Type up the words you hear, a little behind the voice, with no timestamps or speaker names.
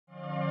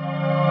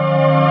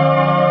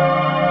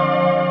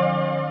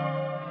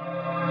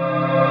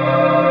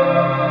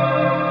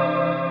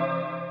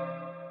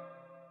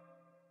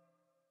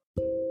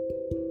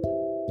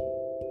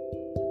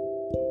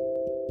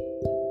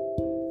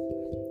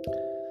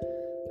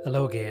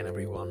Hello again,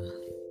 everyone.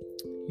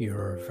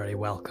 You're very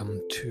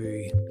welcome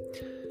to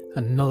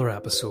another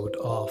episode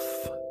of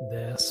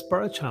the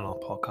Spirit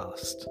Channel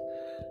podcast.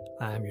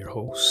 I am your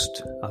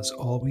host, as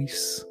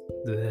always,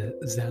 the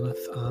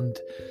Zenith, and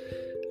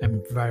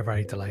I'm very,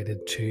 very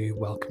delighted to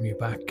welcome you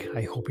back.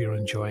 I hope you're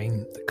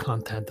enjoying the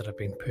content that I've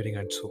been putting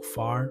out so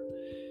far.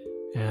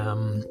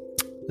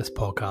 This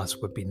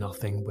podcast would be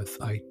nothing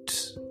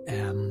without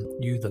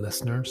you, the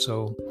listener,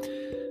 so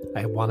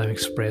I want to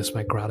express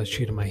my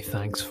gratitude and my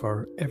thanks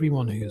for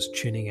everyone who is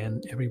tuning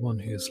in, everyone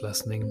who is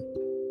listening,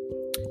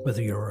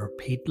 whether you're a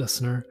repeat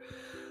listener,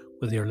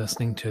 whether you're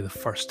listening to the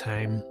first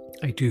time.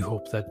 I do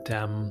hope that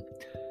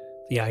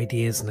the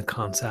ideas and the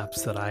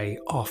concepts that I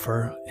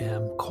offer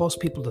cause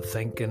people to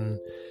think and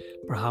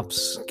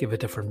perhaps give a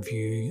different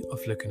view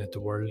of looking at the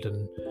world,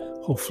 and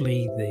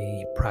hopefully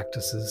the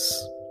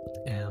practices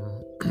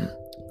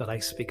that I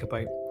speak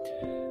about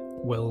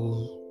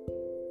will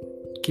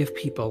give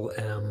people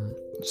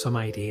some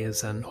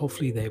ideas, and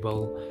hopefully they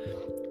will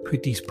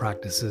put these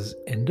practices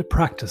into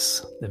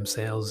practice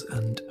themselves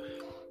and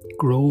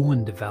grow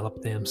and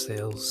develop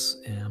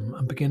themselves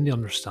and begin to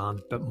understand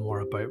a bit more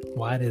about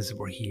why it is that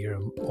we're here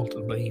and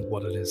ultimately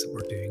what it is that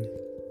we're doing.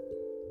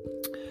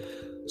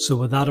 So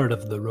with that out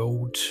of the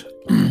road,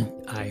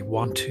 I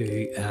want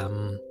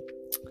to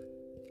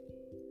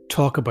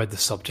talk about the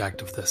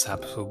subject of this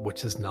episode,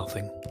 which is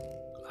nothing.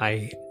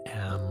 I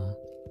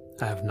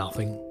have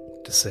nothing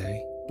to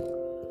say.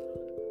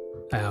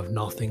 I have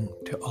nothing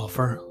to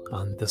offer,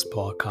 and this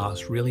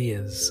podcast really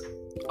is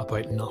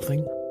about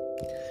nothing.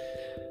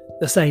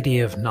 This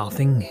idea of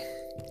nothing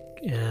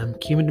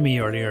came into me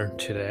earlier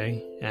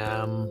today.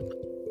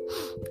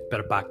 Bit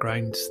of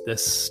background: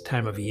 this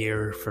time of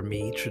year for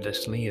me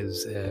traditionally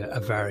is a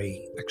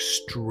very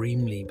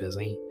extremely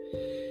busy,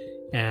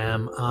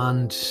 and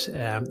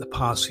the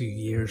past few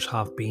years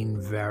have been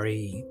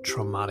very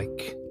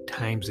traumatic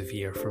times of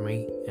year for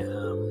me,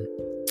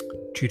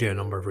 due to a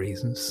number of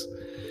reasons.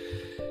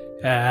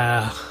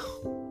 I've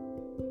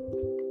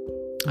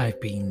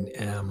been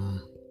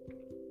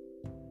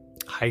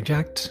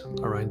hijacked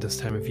around this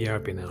time of year.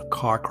 I've been in a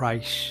car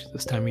crash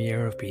this time of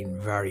year. I've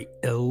been very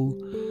ill,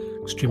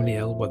 extremely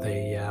ill with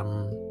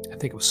I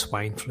think it was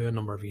swine flu a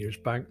number of years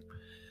back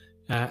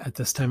at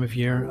this time of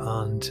year,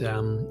 and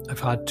I've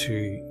had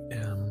to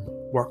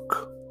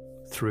work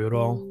through it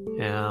all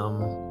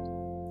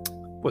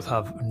with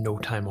have no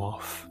time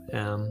off.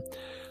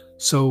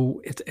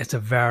 So it's a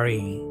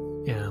very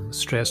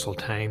stressful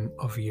time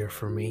of year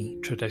for me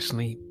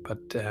traditionally,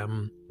 but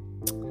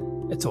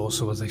it's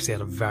also, as I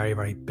said, a very,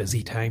 very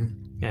busy time.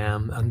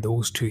 And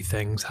those two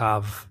things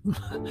are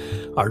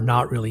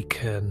not really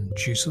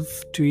conducive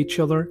to each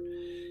other.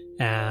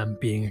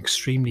 Being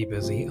extremely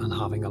busy and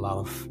having a lot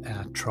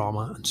of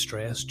trauma and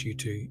stress due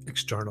to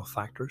external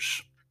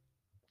factors.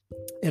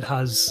 It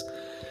has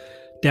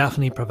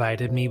definitely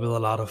provided me with a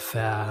lot of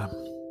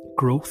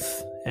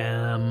growth,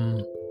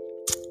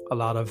 a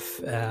lot of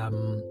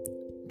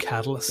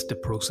catalyst to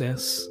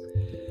process.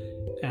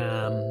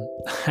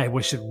 I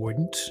wish it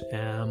wouldn't,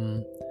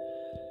 and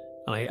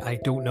I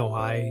don't know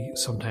how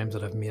sometimes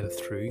that I've made it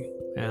through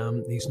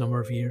these number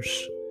of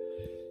years,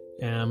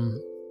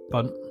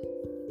 but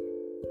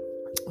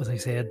as I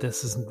said,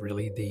 this isn't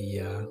really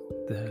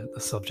the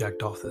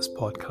subject of this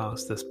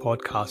podcast. This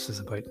podcast is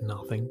about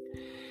nothing,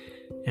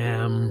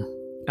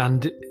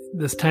 and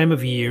this time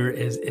of year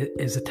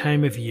is a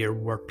time of year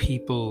where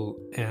people,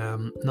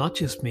 not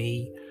just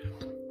me,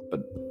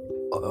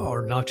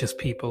 or not just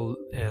people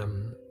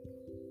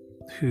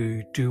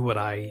who do what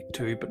I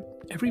do, but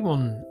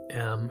everyone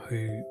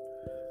who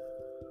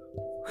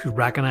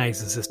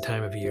recognizes this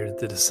time of year,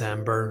 the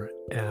December,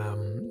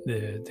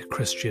 the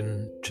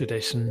Christian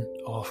tradition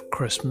of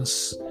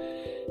Christmas,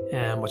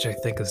 which I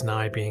think is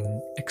now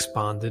being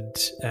expanded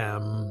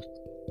and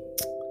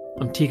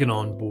taken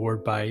on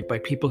board by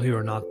people who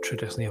are not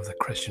traditionally of the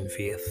Christian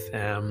faith.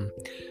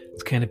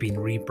 It's kind of been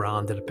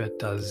rebranded a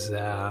bit as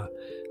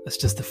it's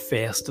just the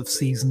festive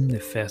season, the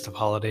festive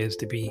holidays,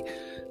 to be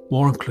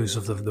more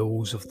inclusive of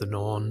those of the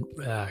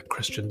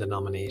non-Christian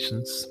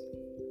denominations.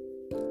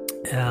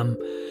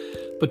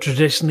 But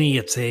traditionally,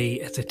 it's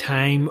a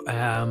time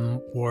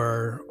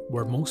where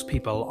most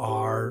people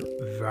are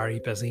very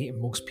busy.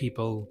 Most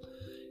people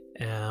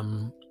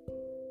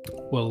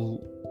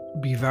will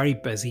be very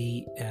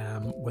busy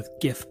with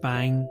gift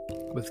buying,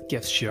 with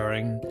gift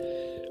sharing,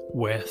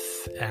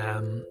 with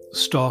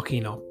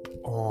stocking up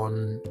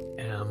on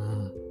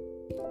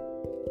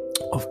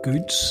of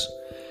goods,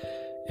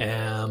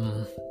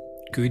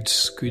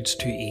 goods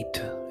to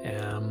eat,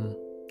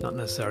 not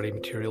necessarily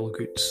material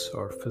goods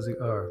or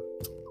physical or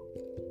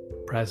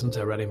presents.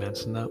 I already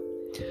mentioned that.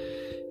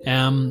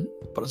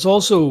 But it's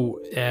also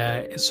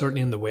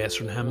certainly in the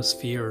Western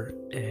Hemisphere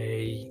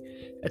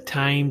a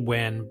time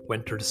when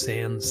winter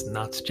descends, and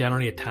that's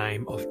generally a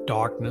time of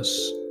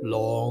darkness,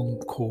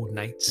 long, cold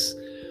nights.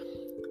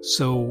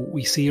 So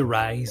we see a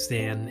rise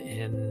then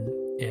in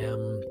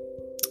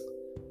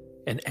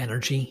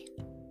energy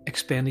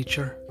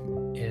expenditure,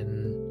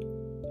 in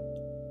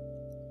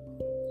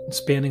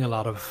spending a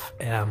lot of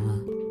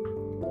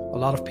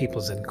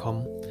people's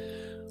income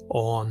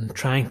on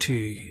trying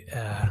to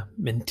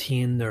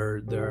maintain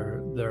their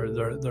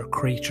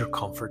creature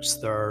comforts,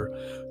 their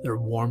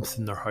warmth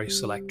in their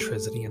house,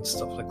 electricity and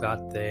stuff like that.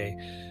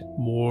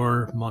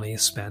 More money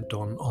is spent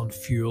on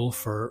fuel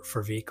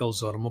for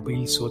vehicles,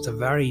 automobiles. So it's a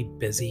very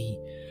busy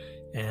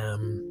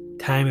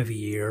time of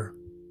year,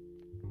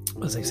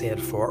 as I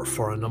said,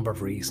 for a number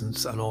of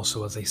reasons, and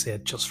also, as I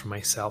said, just for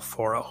myself,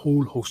 for a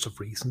whole host of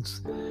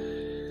reasons.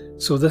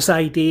 So this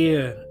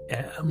idea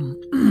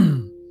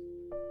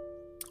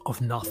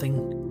of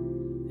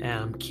nothing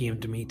came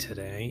to me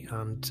today,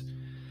 and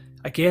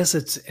I guess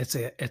it's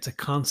a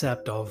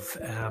concept of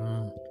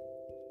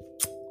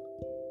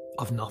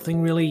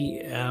nothing,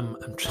 really. I'm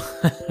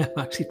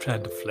actually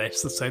trying to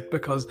flesh this out,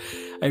 because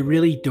I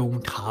really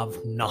don't have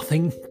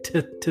nothing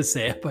to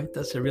say about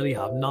this. I really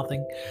have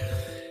nothing.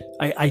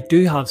 I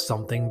do have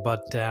something,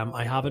 but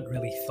I haven't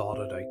really thought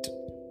it out.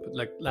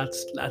 But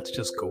let's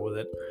just go with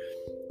it.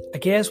 I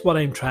guess what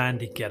I'm trying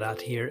to get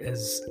at here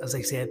is, as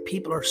I said,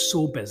 people are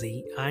so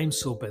busy. I'm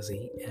so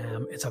busy.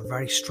 It's a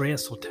very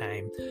stressful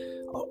time.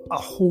 A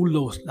whole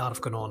lot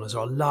of going on. There's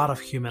a lot of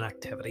human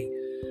activity.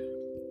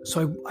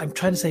 So I'm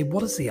trying to say,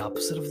 what is the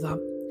opposite of that?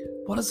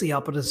 What is the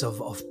opposite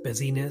of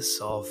busyness,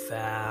 of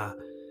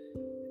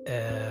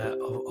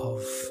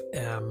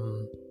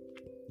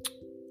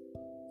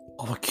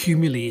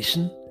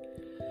accumulation?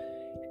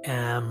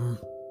 And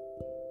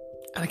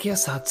I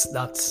guess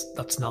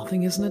that's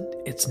nothing, isn't it?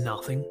 It's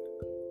nothing.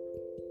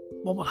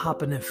 What would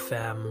happen if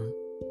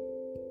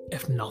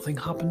nothing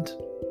happened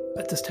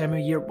at this time of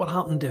year? What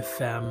happened if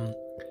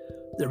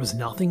there was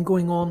nothing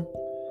going on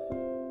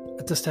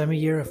at this time of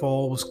year? If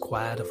all was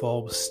quiet, if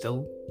all was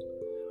still?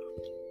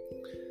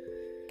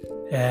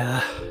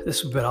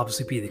 This would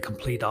obviously be the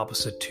complete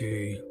opposite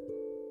to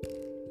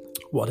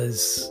what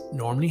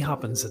normally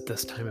happens at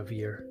this time of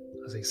year,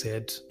 as I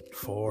said,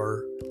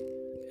 for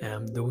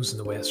those in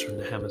the Western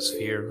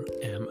Hemisphere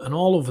and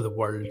all over the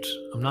world.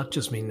 I'm not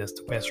just meaning this,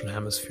 the Western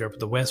Hemisphere, but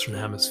the Western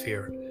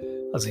Hemisphere,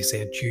 as I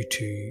said, due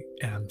to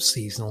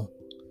seasonal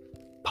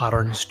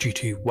patterns, due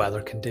to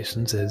weather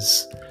conditions,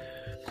 is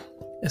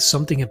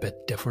something a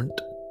bit different.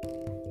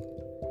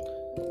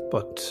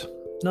 But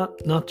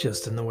not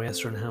just in the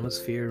Western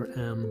Hemisphere.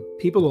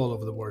 People all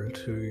over the world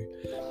who,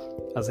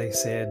 as I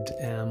said,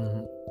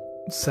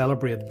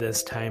 celebrate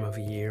this time of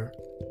year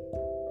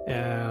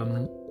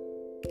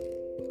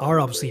are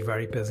obviously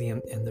very busy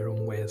in their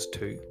own ways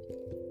too,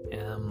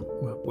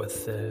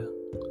 with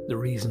the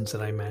reasons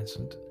that I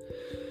mentioned.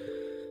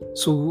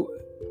 So,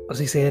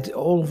 as I said,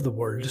 all over the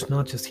world, it's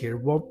not just here.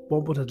 What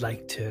would it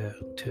like to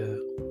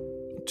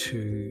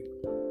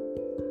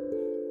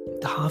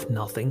have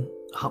nothing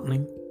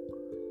happening?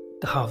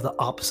 To have the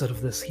opposite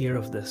of this here,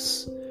 of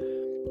this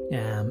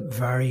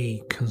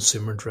very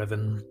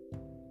consumer-driven,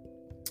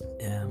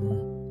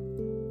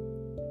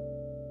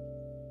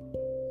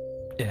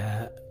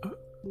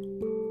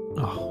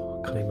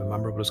 I can't even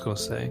remember what I was going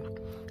to say.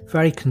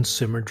 Very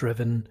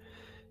consumer-driven,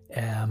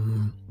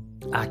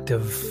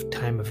 active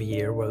time of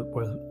year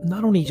where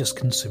not only just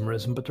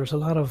consumerism, but there's a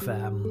lot of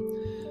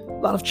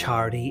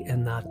charity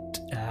in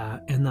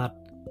that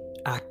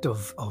act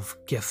of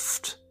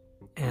gift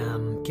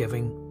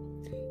giving.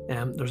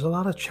 There's a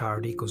lot of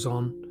charity goes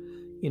on,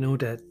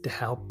 to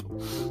help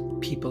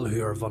people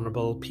who are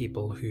vulnerable,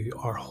 people who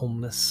are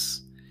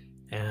homeless,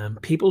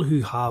 people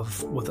who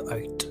have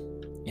without,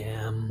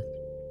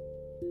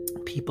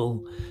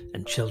 people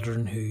and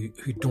children who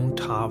don't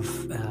have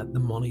the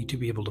money to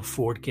be able to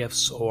afford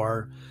gifts,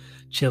 or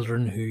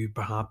children who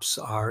perhaps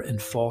are in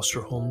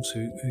foster homes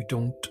who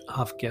don't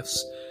have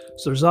gifts.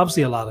 So there's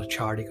obviously a lot of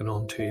charity going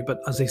on too. But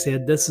as I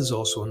said, this is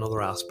also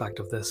another aspect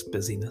of this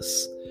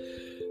busyness.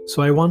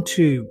 So I want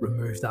to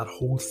remove that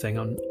whole thing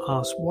and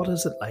ask, what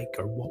is it like,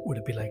 or what would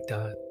it be like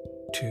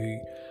to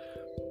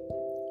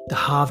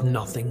have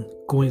nothing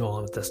going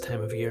on at this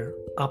time of year?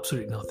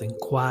 Absolutely nothing.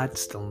 Quiet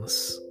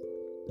stillness.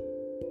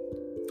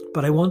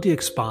 But I want to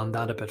expand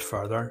that a bit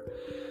further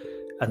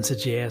and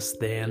suggest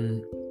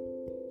then,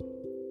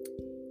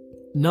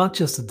 not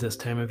just at this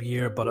time of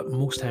year, but at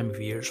most time of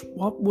years,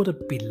 what would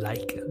it be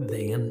like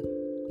then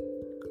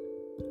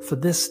for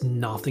this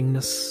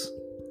nothingness,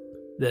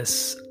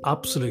 this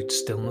absolute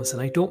stillness?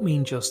 And I don't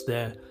mean just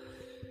the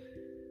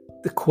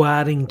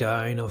quieting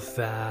down of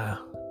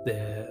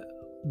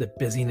the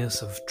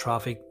busyness of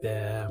traffic,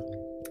 the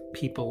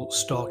people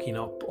stocking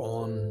up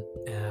on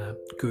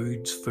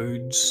goods,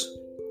 foods,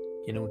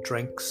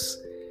 drinks,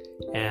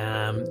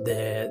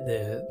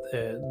 the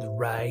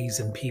rise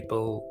in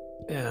people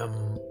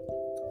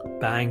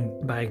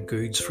buying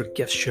goods for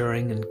gift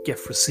sharing and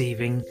gift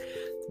receiving,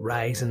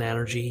 rise in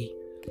energy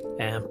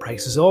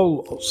prices,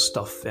 all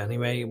stuff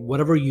anyway,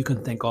 whatever you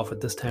can think of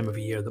at this time of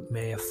year that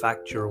may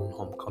affect your own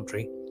home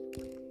country.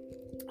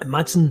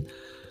 Imagine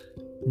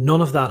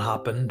none of that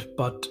happened,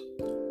 but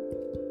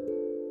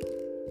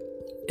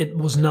it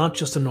was not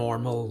just a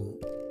normal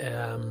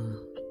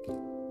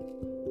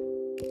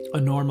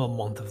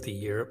month of the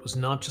year. It was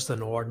not just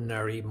an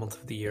ordinary month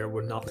of the year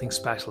where nothing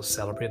special is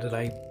celebrated.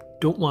 I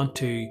don't want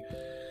to,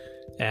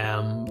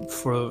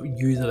 for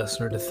you, the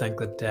listener, to think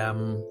that,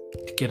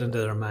 to get into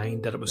their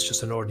mind that it was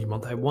just an ordinary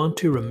month. I want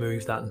to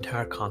remove that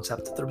entire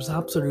concept that there was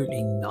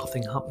absolutely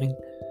nothing happening.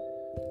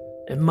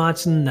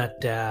 Imagine that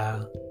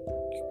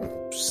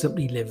you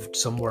simply lived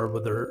somewhere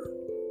where there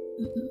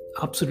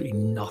absolutely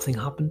nothing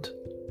happened.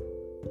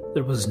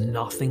 There was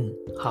nothing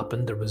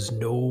happened. There was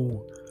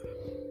no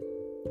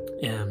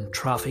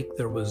traffic.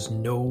 There was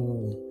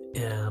no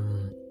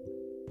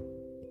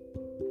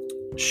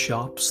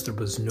shops. There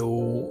was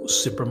no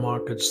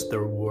supermarkets.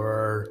 There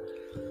were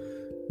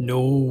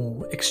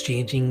no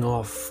exchanging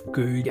of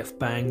good if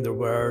bang. There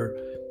were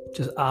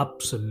just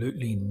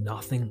absolutely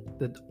nothing.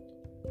 That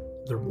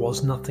there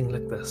was nothing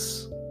like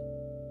this.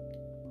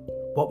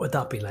 What would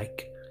that be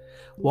like?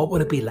 What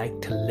would it be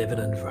like to live in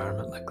an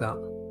environment like that?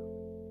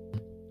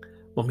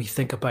 When we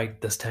think about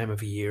this time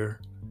of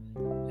year,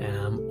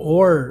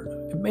 or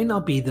it may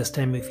not be this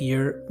time of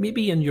year,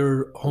 maybe in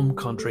your home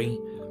country,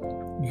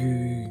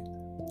 you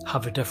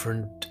have a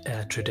different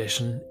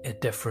tradition at a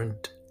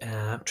different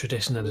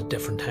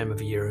time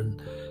of year,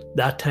 and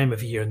that time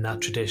of year and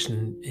that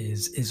tradition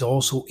is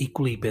also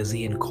equally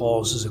busy and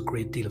causes a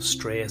great deal of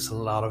stress, and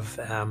a lot of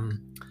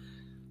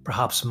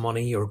perhaps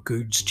money or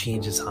goods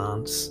changes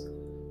hands.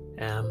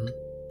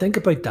 Think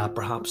about that.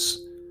 Perhaps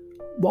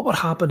what would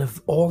happen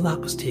if all that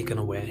was taken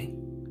away?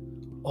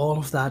 All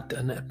of that,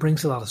 and it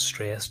brings a lot of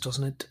stress,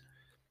 doesn't it?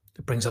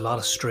 It brings a lot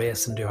of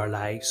stress into our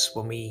lives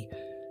when we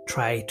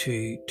try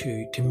to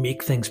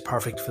make things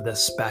perfect for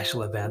this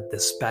special event,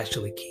 this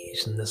special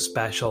occasion, this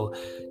special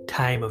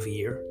time of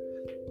year.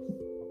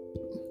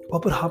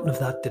 What would happen if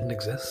that didn't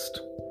exist?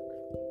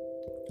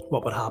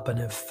 What would happen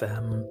if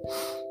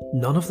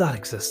none of that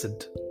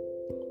existed?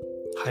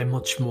 How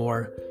much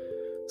more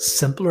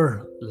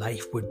simpler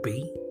life would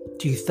be?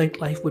 Do you think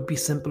life would be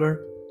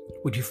simpler?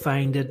 Would you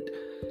find it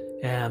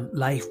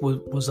life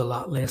was a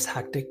lot less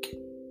hectic?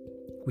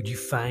 Would you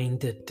find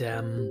that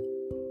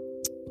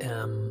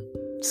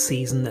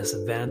season, this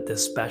event,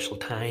 this special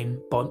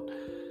time, but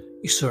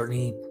you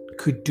certainly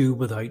could do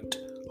without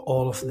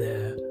all of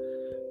the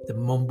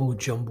mumbo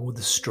jumbo,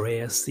 the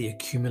stress, the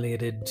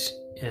accumulated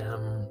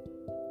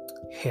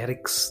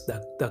headaches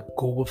that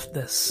go with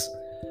this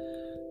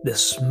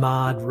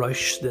mad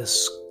rush,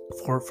 this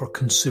for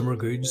consumer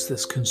goods,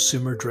 this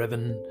consumer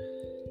driven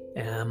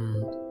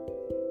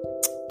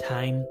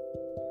time?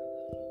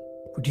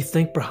 Would you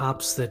think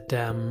perhaps that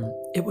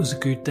it was a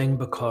good thing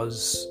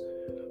because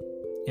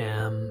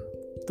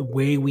the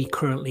way we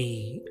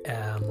currently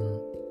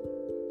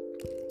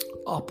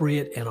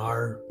operate in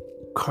our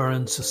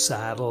current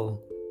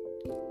societal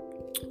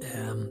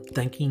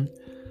thinking,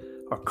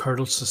 our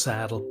current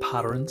societal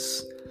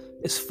patterns,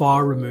 is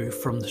far removed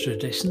from the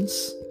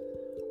traditions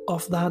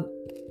of that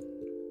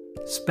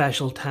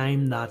special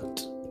time, that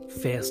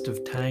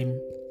festive time?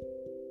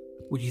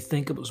 Would you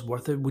think it was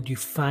worth it? Would you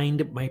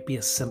find it might be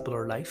a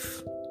simpler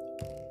life?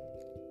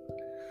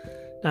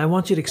 Now I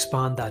want you to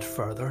expand that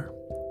further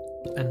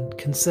and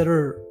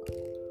consider,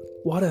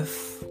 what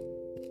if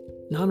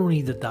not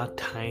only that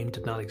time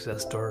did not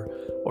exist, or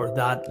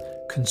that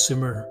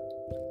consumer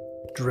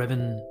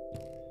driven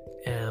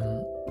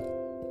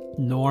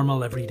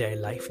normal everyday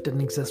life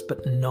didn't exist,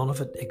 but none of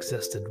it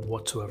existed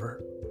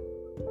whatsoever.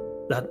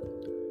 That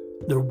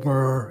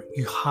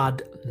you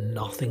had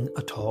nothing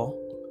at all.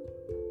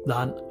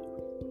 That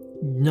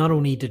not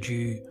only did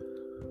you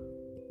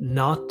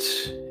not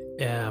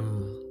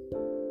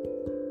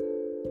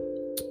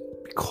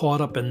be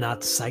caught up in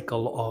that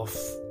cycle of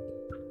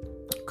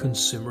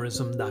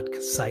consumerism,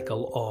 that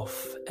cycle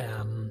of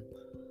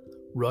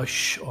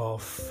rush,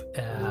 of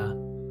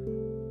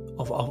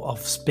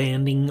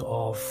spending,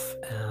 of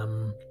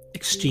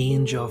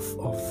exchange of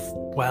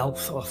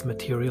wealth, of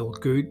material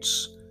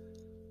goods,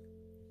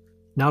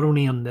 not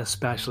only on this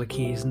special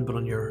occasion but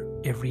on your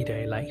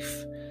everyday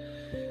life.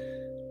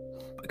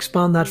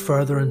 Expand that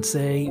further and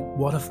say,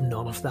 what if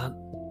none of that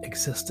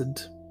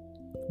existed?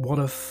 What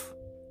if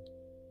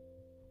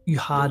you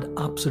had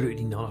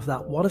absolutely none of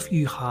that? What if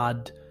you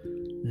had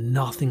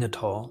nothing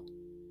at all?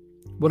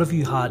 What if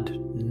you had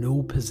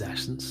no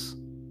possessions?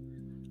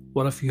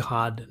 What if you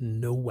had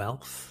no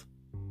wealth?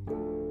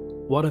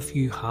 What if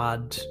you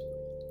had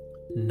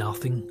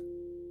nothing?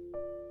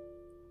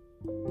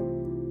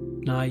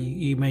 Now,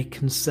 you may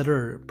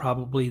consider,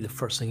 probably the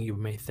first thing you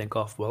may think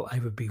of, well, I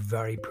would be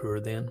very poor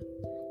then.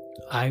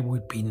 I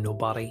would be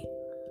nobody.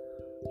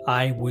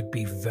 I would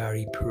be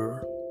very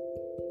poor.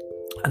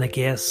 And I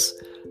guess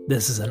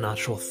this is a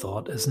natural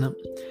thought, isn't it?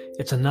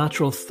 It's a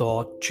natural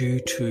thought due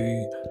to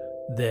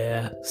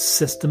the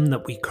system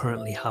that we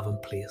currently have in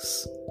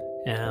place.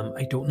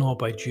 I don't know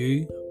about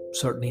you.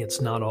 Certainly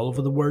it's not all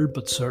over the world,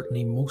 but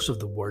certainly most of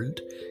the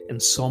world, in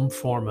some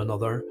form or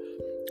another,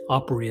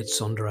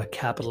 operates under a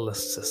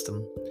capitalist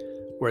system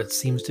where it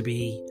seems to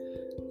be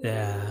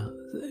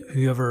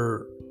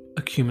whoever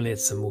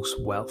accumulates the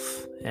most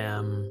wealth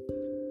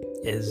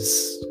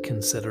is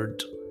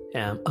considered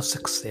a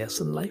success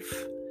in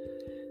life.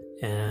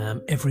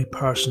 Every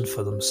person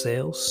for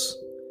themselves,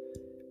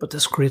 But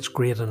this creates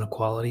great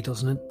inequality,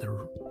 doesn't it? The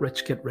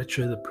rich get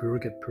richer, the poor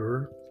get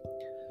poorer.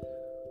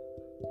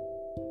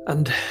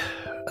 And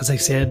as I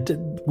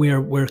said,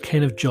 we're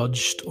kind of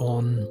judged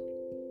on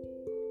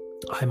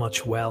how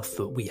much wealth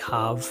that we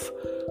have,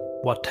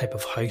 what type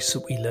of house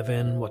that we live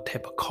in, what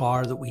type of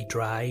car that we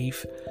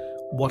drive,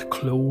 what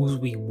clothes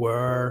we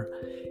wear,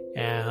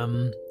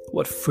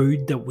 what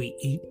food that we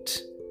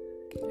eat,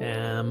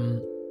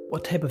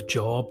 what type of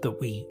job that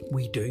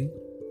we do.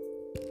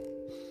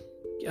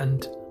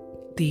 And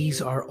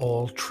these are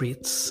all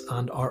traits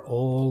and are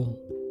all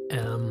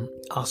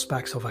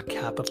aspects of a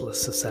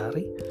capitalist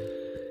society.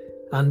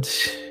 And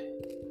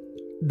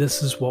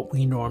this is what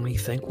we normally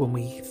think when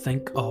we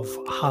think of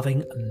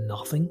having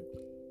nothing.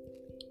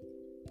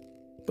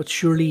 But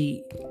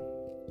surely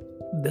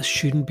this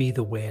shouldn't be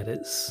the way it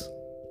is.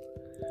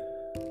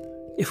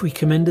 If we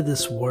come into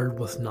this world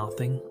with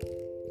nothing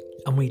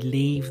and we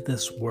leave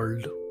this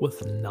world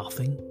with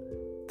nothing,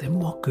 then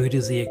what good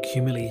is the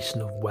accumulation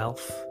of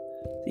wealth,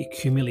 the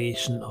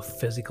accumulation of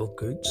physical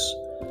goods?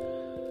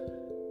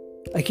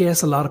 I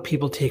guess a lot of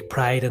people take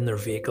pride in their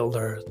vehicle,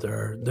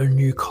 their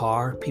new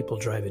car. People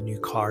drive a new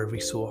car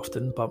every so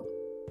often, but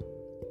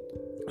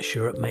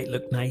sure, it might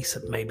look nice,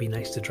 it might be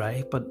nice to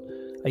drive, but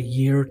a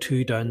year or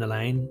two down the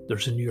line,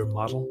 there's a newer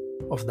model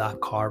of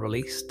that car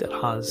released. It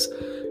has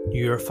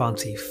newer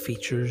fancy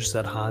features,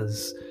 that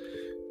has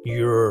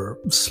newer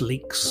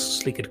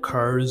sleeked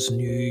cars,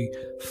 new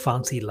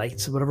fancy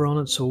lights or whatever on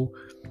it. So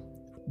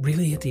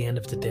really at the end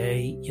of the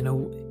day,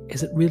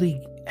 is it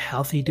really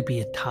healthy to be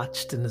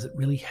attached, and is it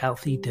really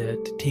healthy to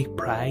take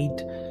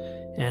pride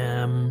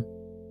and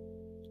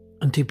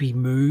to be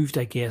moved,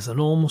 I guess, and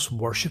almost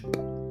worship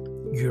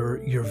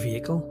your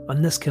vehicle?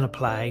 And this can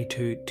apply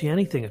to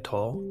anything at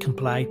all. It can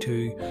apply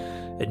to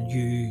a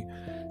new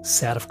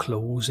set of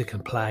clothes, it can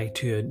apply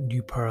to a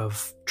new pair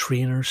of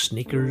trainers,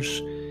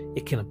 sneakers,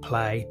 it can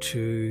apply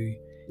to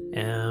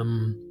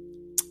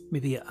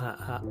maybe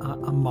a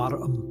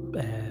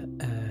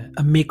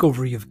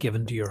makeover you've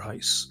given to your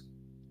house.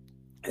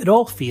 It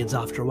all fades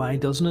after a while,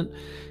 doesn't it?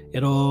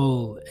 It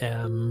all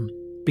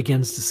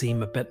begins to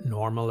seem a bit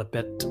normal, a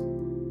bit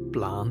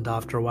bland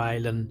after a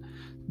while. And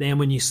then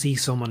when you see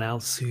someone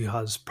else who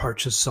has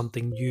purchased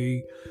something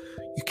new,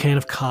 you kind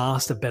of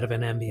cast a bit of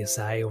an envious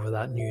eye over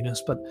that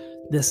newness. But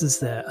this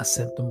is a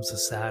symptom of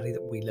society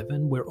that we live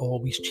in. We're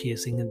always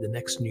chasing the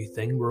next new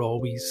thing. We're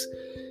always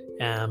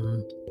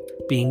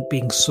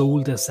being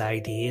sold this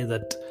idea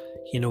that,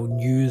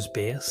 new is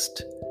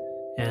best.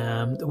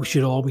 That we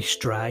should always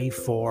strive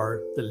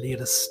for the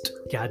latest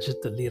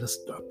gadget. The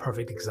latest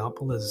perfect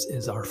example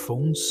is our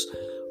phones,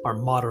 our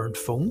modern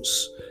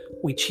phones.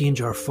 We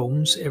change our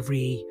phones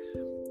every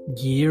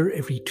year,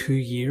 every 2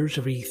 years,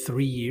 every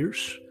 3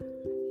 years,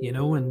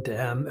 and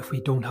if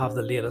we don't have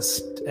the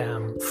latest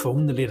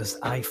phone, the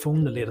latest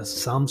iPhone, the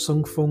latest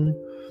Samsung phone,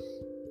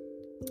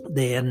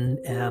 then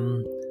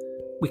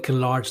we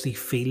can largely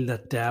feel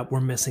that we're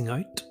missing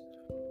out.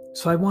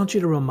 So I want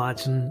you to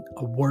imagine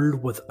a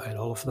world without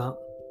all of that.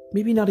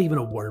 Maybe not even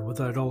a world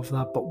without all of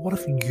that, but what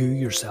if you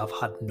yourself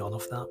had none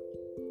of that?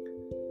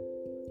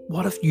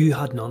 What if you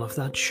had none of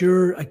that?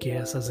 Sure, I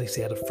guess, as I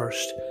said at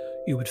first,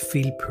 you would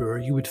feel poor,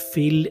 you would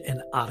feel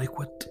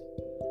inadequate.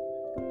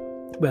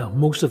 Well,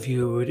 most of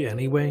you would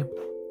anyway.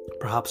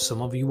 Perhaps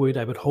some of you would.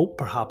 I would hope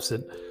perhaps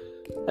that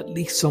at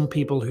least some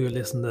people who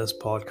listen to this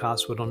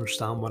podcast would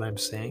understand what I'm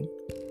saying.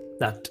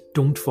 That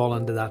don't fall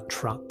into that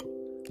trap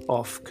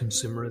of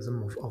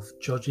consumerism, of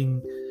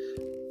judging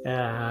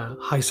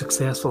how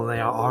successful they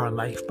are in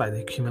life by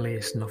the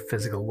accumulation of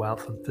physical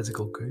wealth and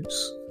physical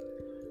goods.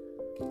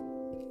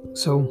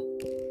 So,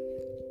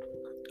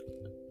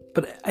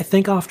 but I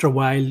think after a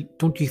while,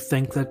 don't you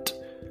think that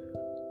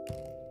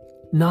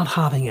not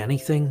having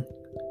anything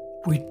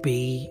would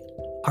be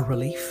a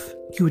relief?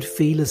 You would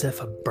feel as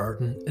if a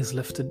burden is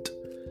lifted.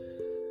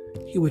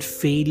 You would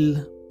feel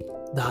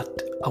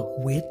that a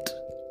weight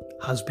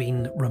has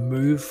been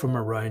removed from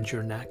around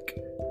your neck.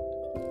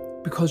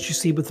 Because you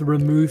see, with the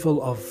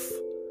removal of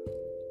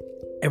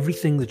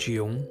everything that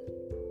you own,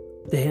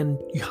 then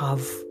you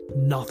have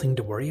nothing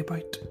to worry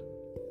about.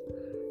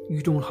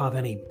 You don't have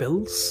any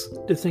bills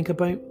to think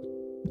about.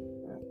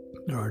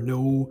 There are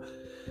no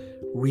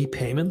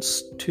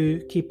repayments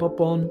to keep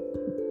up on.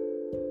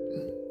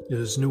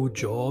 There's no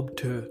job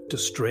to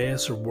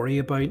stress or worry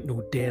about,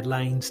 no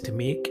deadlines to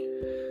make,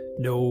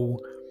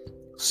 no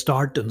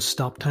start and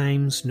stop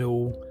times,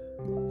 no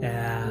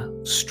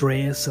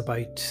stress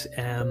about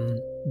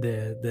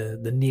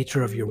the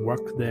nature of your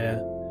work,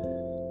 the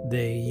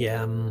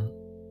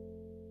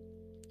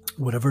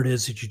whatever it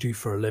is that you do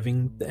for a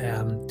living,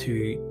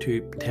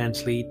 to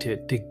potentially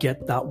to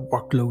get that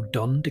workload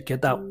done, to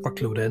get that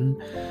workload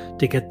in,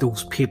 to get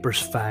those papers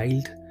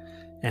filed,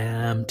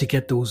 to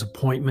get those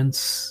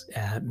appointments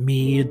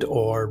made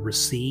or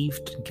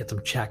received, and get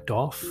them checked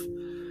off,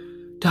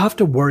 to have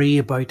to worry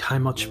about how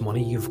much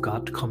money you've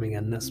got coming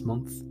in this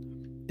month,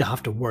 to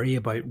have to worry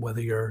about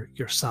whether your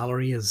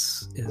salary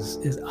is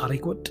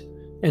adequate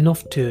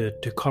enough to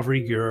cover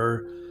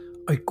your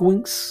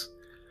outgoings.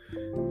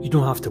 You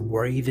don't have to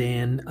worry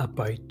then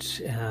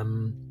about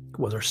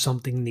whether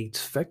something needs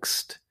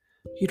fixed.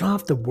 You don't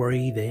have to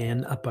worry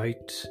then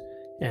about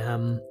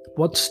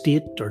what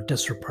state or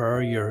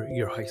disrepair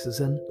your house is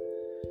in.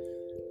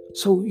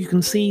 So you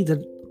can see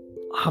that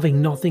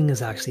having nothing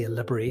is actually a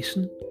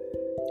liberation.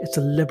 It's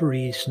a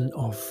liberation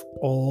of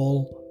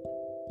all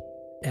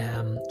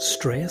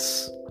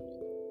stress.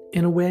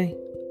 In a way,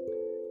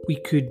 we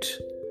could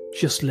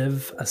just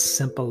live a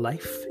simple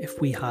life if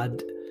we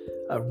had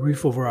a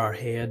roof over our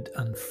head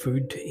and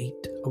food to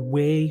eat,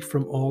 away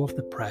from all of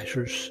the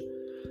pressures,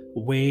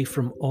 away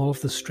from all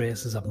of the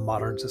stresses of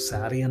modern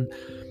society. And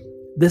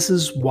this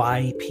is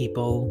why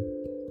people,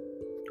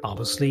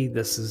 obviously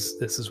this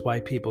is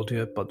why people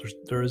do it, but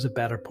there is a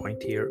better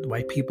point here,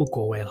 why people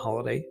go away on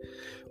holiday.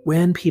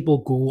 When people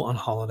go on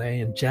holiday,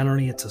 and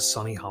generally it's a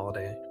sunny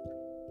holiday.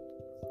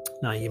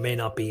 Now, you may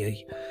not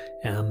be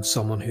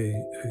someone who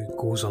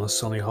goes on a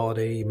sunny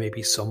holiday. You may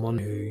be someone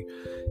who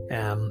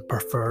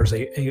prefers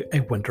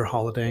a winter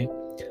holiday.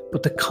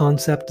 But the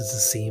concept is the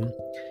same.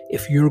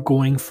 If you're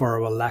going for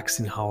a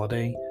relaxing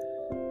holiday,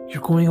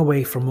 you're going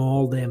away from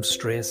all them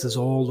stresses,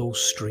 all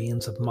those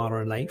strains of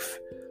modern life.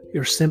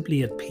 You're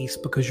simply at peace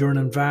because you're in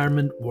an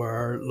environment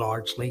where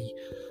largely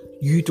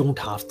you don't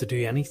have to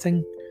do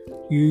anything.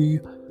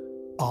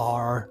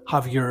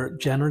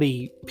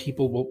 Generally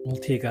people will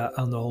take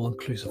an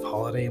all-inclusive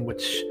holiday in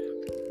which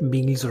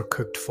meals are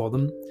cooked for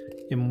them,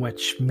 in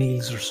which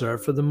meals are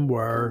served for them,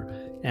 where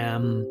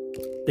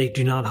they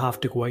do not have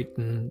to go out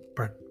and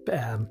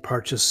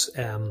purchase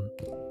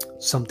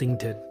something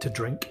to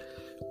drink,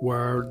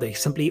 where they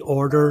simply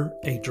order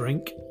a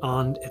drink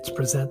and it's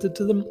presented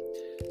to them.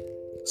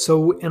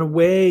 So in a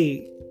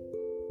way,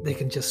 they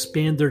can just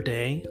spend their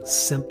day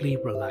simply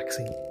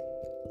relaxing,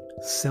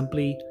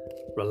 simply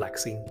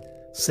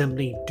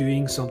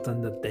doing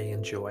something that they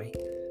enjoy,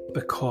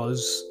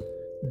 because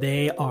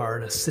they are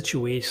in a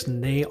situation,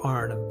 they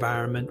are in an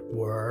environment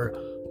where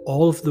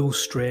all of those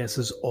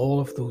stresses, all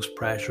of those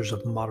pressures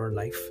of modern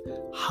life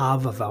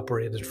have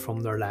evaporated from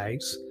their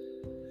lives.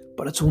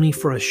 But it's only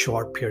for a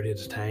short period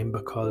of time,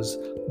 because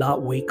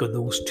that week or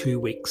those 2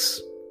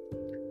 weeks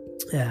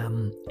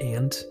end,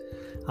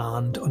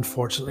 and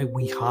unfortunately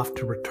we have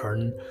to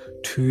return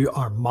to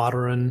our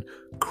modern,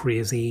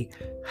 crazy,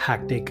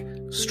 hectic,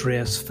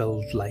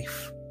 stress-filled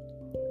life.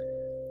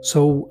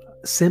 So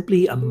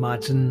simply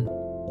imagine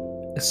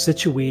a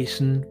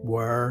situation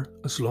where,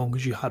 as long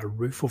as you had a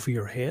roof over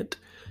your head,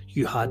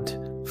 you had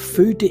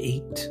food to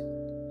eat,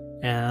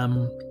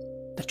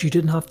 that you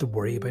didn't have to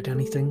worry about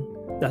anything,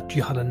 that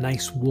you had a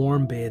nice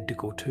warm bed to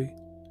go to,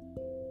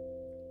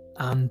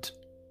 and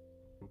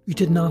you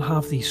did not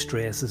have these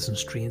stresses and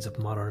strains of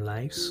modern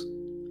lives.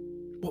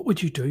 What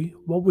would you do?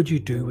 What would you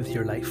do with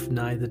your life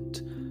now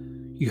that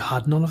you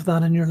had none of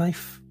that in your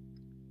life?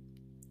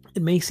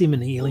 It may seem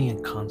an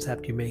alien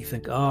concept. You may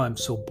think, oh, I'm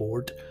so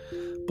bored.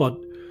 But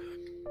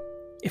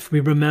if we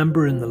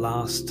remember in the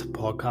last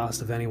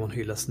podcast, of anyone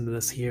who listened to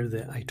this here,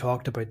 that I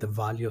talked about the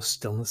value of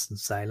stillness and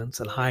silence,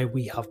 and how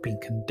we have been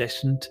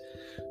conditioned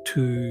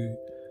to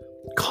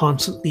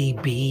constantly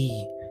be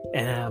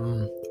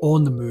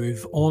on the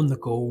move, on the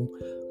go.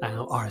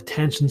 Our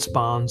attention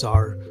spans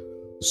are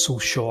so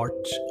short,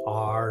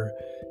 are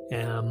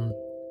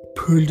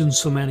pulled in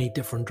so many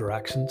different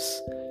directions,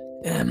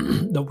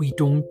 that we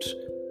don't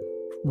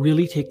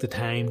really take the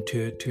time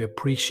to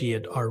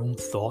appreciate our own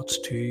thoughts,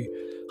 to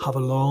have a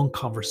long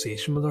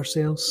conversation with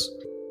ourselves.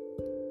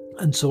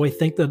 And so I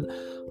think that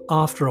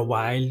after a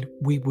while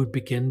we would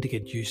begin to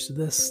get used to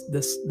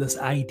this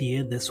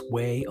idea, this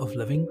way of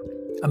living.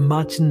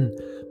 Imagine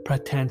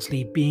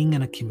potentially being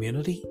in a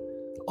community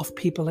of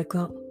people like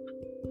that,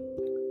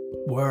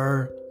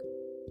 where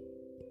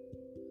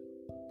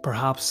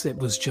perhaps it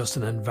was just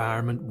an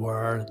environment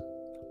where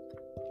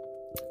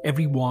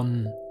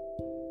everyone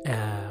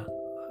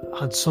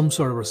had some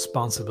sort of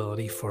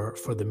responsibility for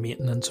the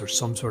maintenance, or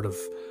some sort of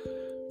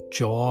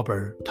job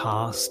or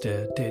task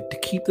to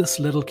keep this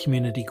little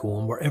community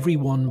going, where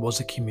everyone was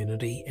a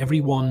community,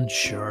 everyone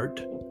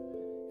shared,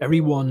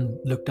 everyone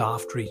looked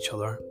after each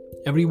other,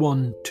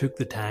 everyone took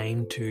the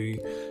time to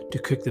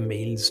cook the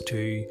meals,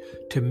 to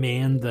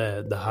mend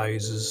the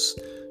houses,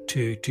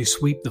 to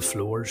sweep the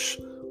floors,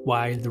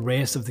 while the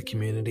rest of the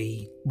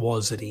community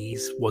was at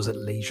ease, was at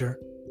leisure.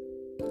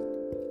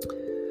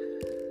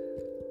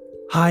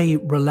 How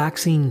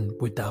relaxing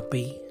would that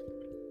be?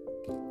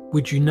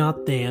 Would you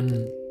not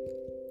then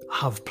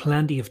have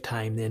plenty of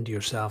time then to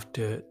yourself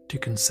to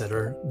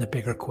consider the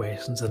bigger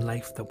questions in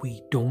life that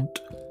we don't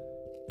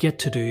get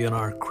to do in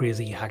our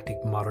crazy, hectic,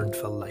 modern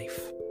filled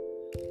life?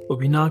 Would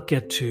we not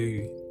get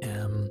to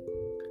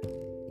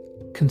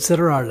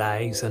consider our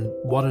lives and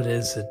what it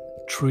is that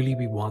truly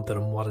we wanted,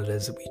 and what it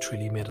is that we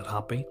truly made it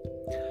happy?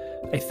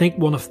 I think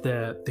one of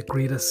the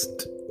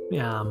greatest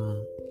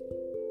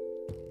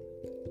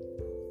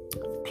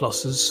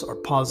pluses or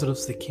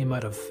positives that came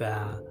out of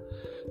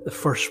the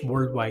first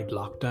worldwide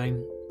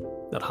lockdown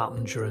that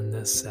happened during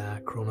this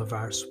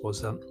coronavirus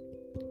was that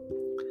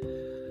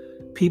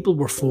people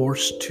were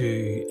forced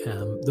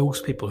to,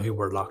 those people who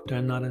were locked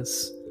down, that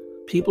is,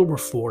 people were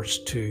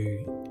forced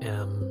to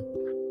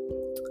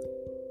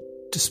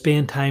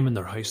spend time in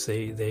their house.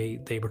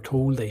 They were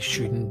told they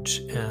shouldn't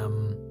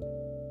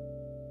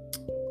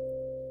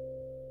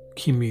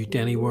commute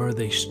anywhere.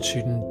 They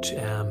shouldn't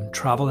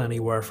travel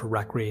anywhere for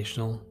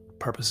recreational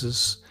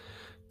purposes,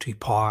 to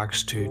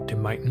parks, to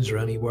mountains or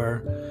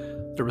anywhere.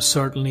 There was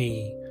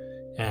certainly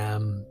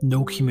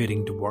no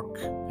commuting to work.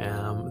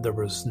 There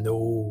was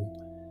no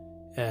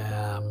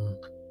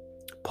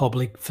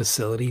public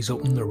facilities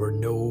open. There were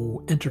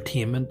no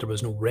entertainment. There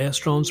was no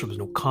restaurants. There was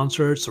no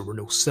concerts. There were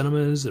no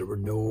cinemas. There were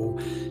no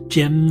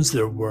gyms.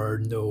 There were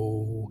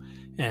no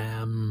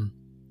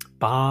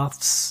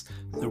baths.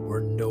 There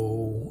were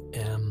no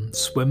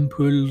swim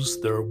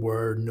pools. There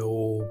were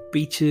no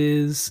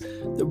beaches.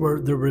 There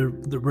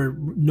were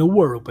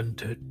nowhere open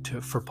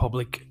to for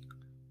public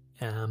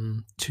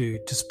to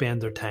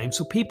spend their time.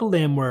 So people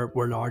then were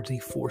largely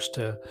forced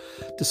to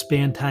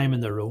spend time in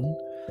their own,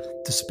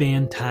 to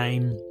spend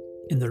time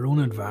in their own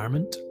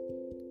environment.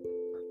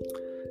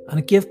 And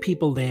it gave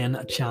people then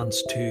a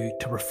chance to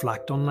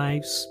reflect on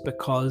lives,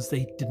 because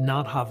they did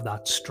not have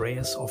that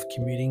stress of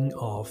commuting,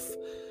 of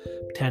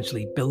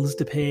potentially bills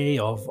to pay,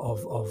 of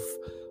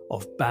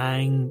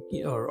buying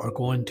or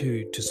going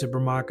to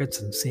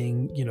supermarkets and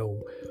seeing,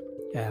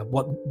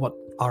 what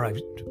are.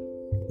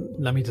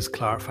 Let me just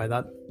clarify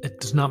that.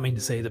 It does not mean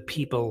to say that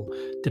people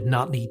did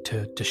not need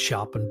to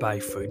shop and buy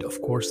food.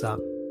 Of course that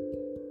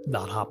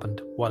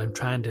happened. What I'm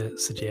trying to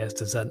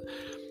suggest is that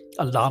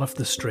a lot of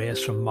the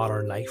stress from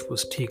modern life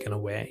was taken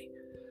away.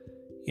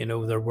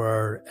 There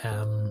were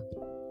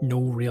no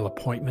real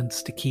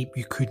appointments to keep.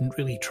 You couldn't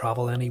really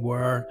travel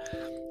anywhere.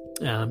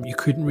 You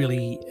couldn't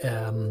really,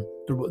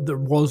 there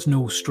was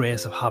no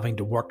stress of having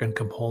to work and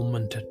come home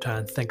and to try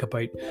and think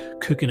about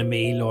cooking a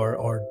meal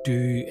or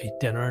do a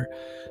dinner.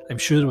 I'm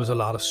sure there was a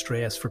lot of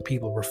stress for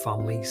people with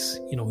families,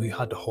 who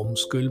had to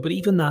homeschool, but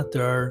even that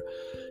there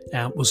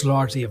was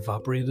largely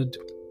evaporated.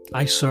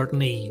 I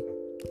certainly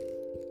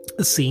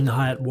seen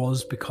how it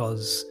was,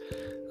 because,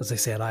 as I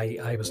said,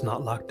 I was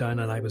not locked down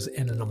and I was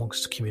in and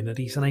amongst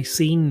communities, and I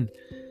seen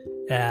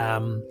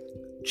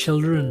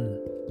children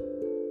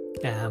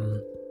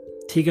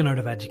taken out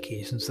of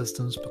education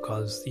systems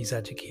because these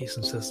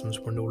education systems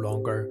were no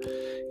longer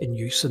in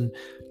use, and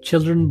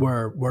children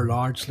were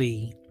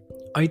largely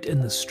out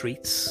in the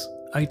streets,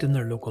 out in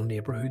their local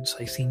neighbourhoods.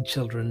 I seen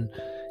children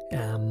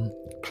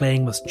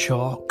playing with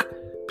chalk,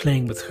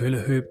 playing with hula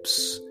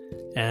hoops,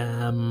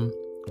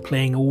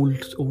 playing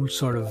old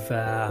sort of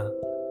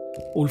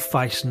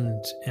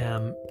old-fashioned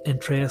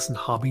interests and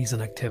hobbies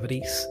and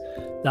activities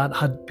that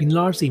had been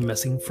largely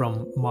missing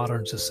from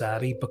modern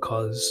society,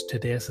 because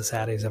today's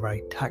society is a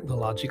very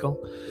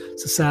technological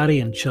society,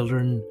 and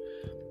children,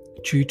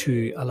 due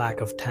to a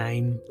lack of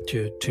time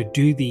to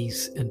do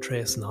these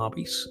interests and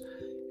hobbies,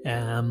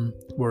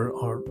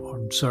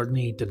 or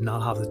certainly did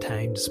not have the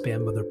time to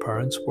spend with their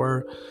parents,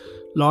 were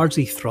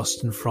largely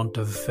thrust in front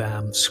of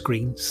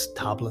screens,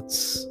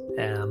 tablets,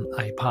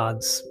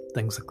 iPads,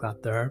 things like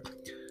that there.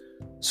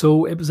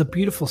 So it was a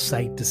beautiful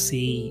sight to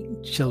see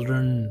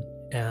children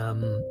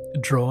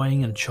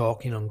drawing and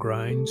chalking on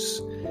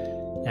grounds,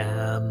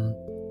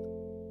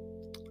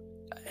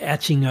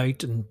 etching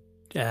out and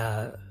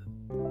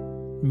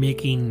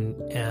making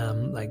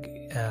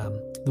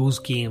those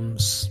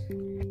games.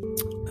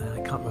 I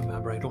can't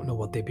remember. I don't know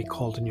what they'd be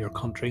called in your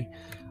country.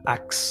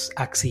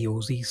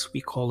 Axioses,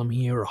 we call them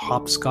here, or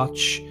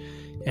hopscotch.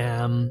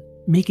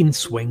 Making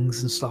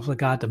swings and stuff like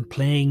that, and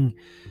playing,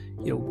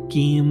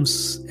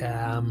 games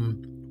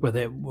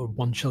where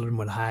one children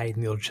would hide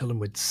and the other children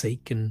would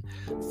seek, and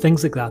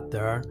things like that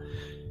there.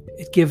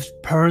 It gives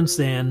parents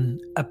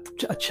then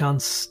a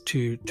chance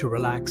to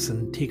relax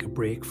and take a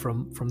break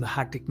from the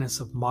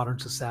hecticness of modern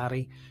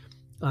society.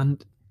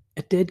 And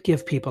it did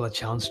give people a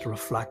chance to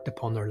reflect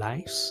upon their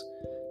lives,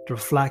 to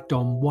reflect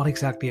on what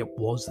exactly it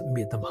was that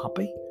made them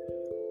happy.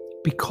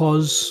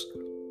 Because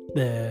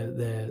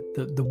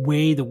the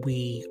way that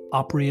we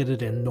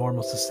operated in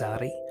normal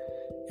society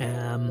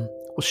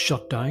was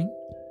shut down.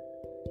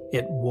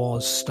 It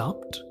was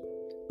stopped,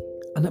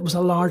 and it was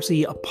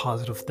largely a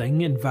positive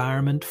thing.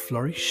 Environment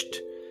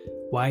flourished,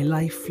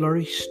 wildlife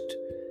flourished,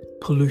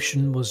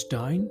 pollution was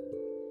down,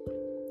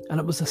 and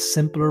it was a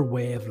simpler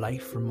way of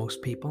life for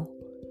most people.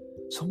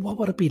 So what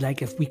would it be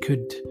like if we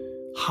could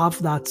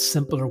have that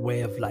simpler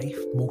way of life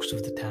most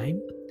of the time?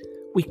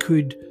 We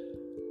could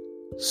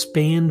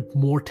spend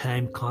more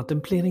time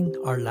contemplating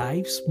our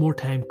lives, more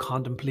time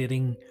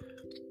contemplating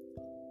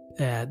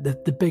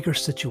the bigger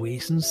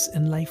situations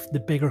in life, the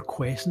bigger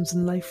questions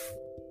in life.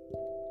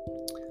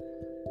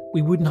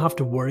 We wouldn't have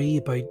to worry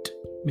about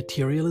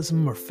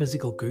materialism or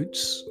physical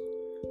goods.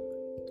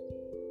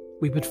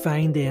 We would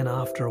find then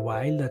after a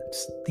while that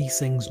these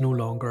things no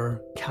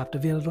longer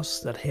captivated us,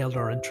 that held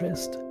our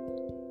interest.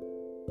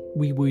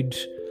 We would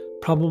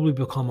probably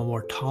become a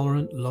more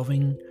tolerant,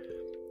 loving,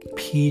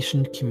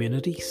 patient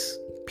communities,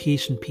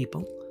 patient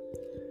people,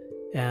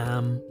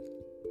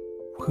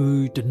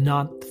 who did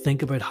not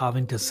think about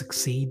having to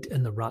succeed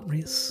in the rat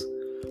race.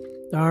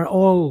 There are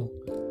all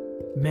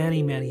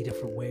many, many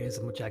different ways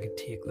in which I could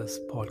take this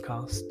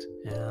podcast.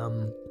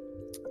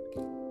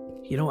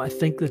 I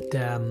think that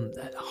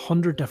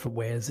 100 different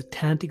ways, the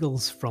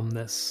tentacles from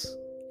this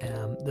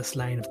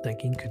line of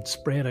thinking could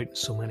spread out in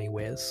so many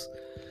ways.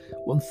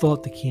 One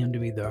thought that came to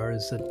me there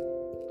is that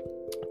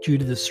due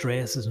to the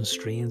stresses and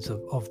strains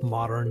of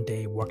modern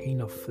day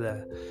working,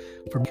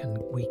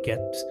 we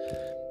get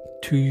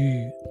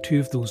two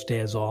of those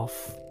days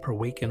off per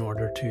week in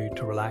order to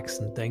relax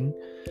and think.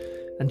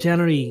 And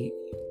generally,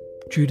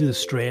 due to the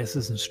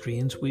stresses and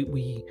strains,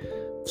 we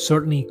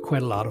certainly,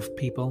 quite a lot of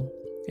people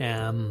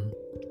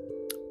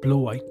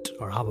blow out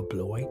or have a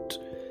blowout.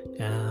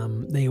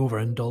 They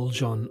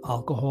overindulge on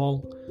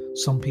alcohol.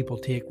 Some people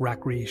take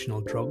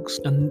recreational drugs,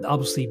 and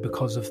obviously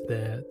because of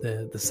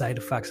the side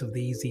effects of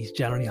these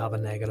generally have a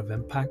negative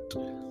impact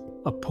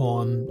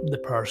upon the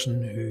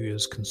person who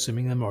is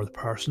consuming them, or the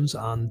persons,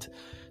 and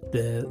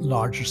the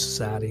larger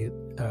society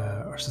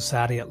or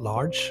society at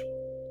large.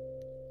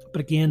 But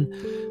again,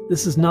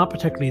 this is not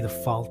particularly the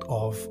fault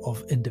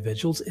of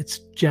individuals. It's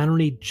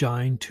generally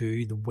down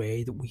to the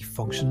way that we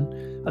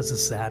function as a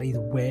society, the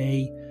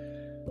way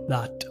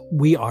that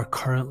we are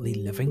currently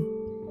living.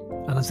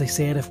 And as I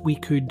said, if we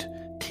could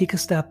take a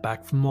step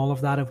back from all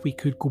of that, if we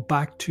could go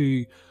back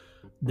to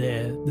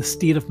the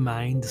state of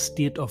mind, the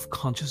state of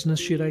consciousness,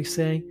 should I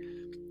say,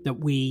 that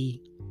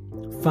we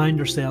find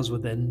ourselves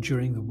within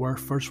during the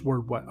first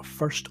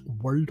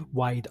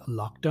worldwide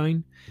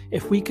lockdown,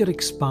 if we could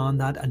expand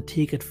that and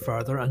take it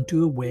further and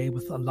do away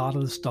with a lot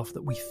of the stuff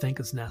that we think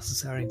is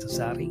necessary in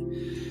society,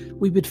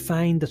 we would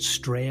find that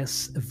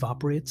stress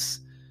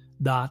evaporates,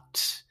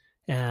 that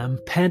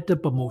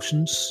pent-up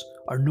emotions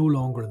are no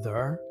longer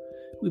there.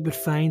 We would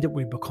find that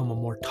we become a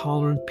more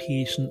tolerant,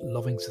 patient,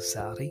 loving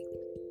society.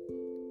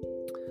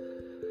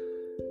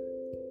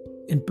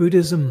 In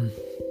Buddhism,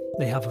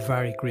 they have a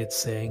very great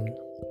saying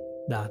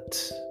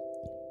that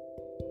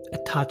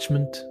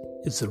attachment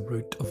is the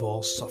root of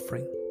all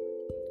suffering.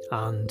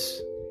 And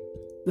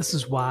this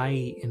is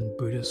why in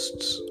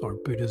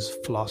Buddha's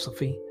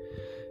philosophy,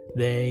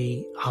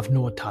 they have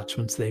no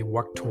attachments. They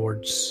work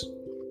towards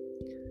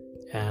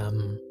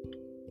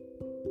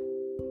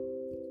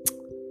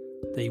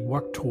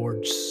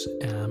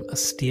a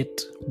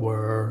state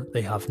where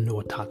they have no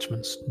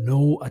attachments,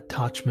 no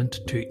attachment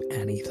to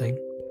anything.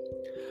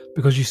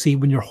 Because you see,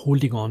 when you're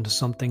holding on to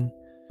something,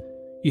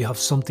 you have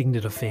something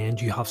to defend,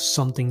 you have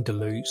something to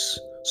lose.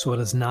 So it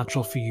is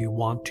natural for you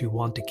want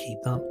to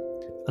keep that.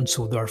 And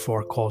so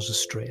therefore it causes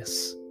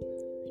stress.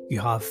 You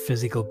have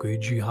physical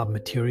goods, you have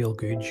material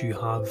goods, you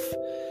have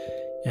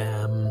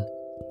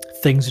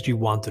things that you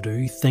want to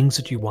do, things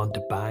that you want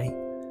to buy.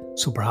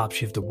 So perhaps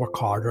you have to work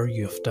harder,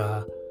 you have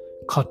to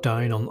cut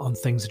down on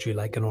things that you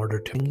like in order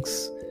to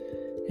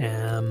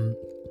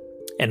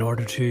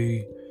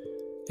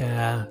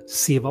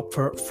save up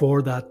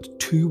for that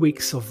 2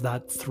 weeks of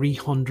that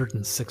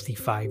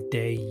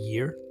 365-day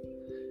year.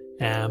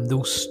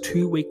 Those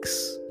 2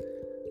 weeks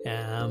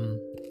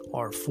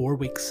or 4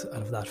 weeks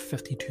out of that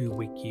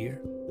 52-week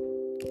year.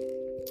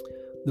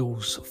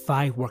 Those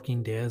 5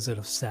 working days out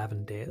of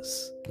 7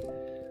 days.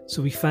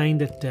 So we find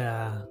that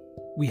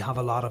we have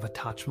a lot of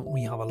attachment,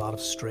 we have a lot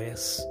of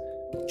stress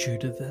due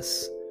to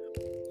this.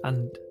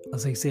 And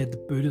as I said, the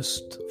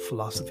Buddhist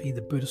philosophy,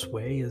 the Buddhist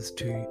way is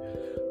to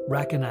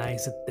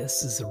recognize that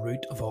this is the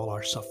root of all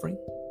our suffering.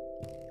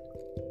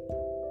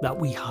 That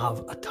we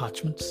have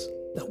attachments,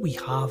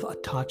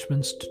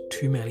 to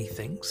too many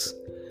things.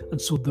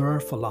 And so their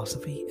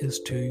philosophy is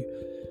to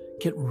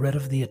get rid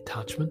of the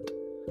attachment,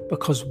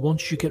 because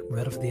once you get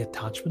rid of the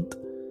attachment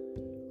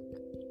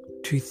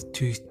to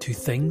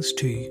things,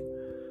 to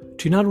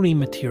not only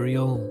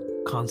material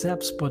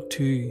concepts, but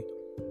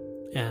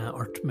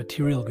or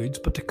material goods,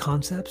 but to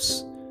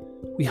concepts.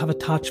 We have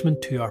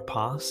attachment to our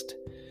past.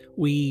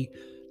 We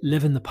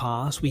live in the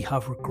past. We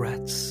have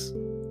regrets.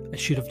 I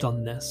should have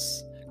done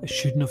this. I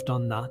shouldn't have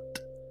done that.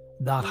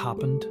 That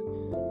happened.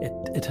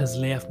 It has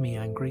left me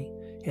angry.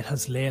 It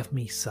has left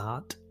me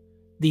sad.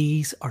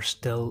 These are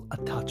still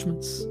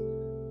attachments.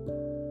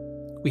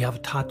 We have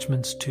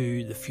attachments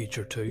to the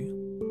future too.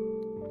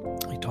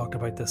 I talked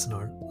about this in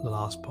the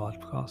last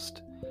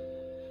podcast.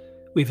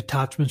 We have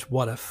attachments.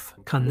 What if?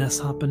 Can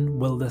this happen?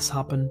 Will this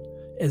happen?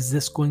 Is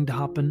this going to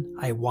happen?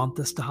 I want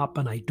this to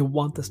happen. I don't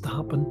want this to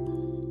happen.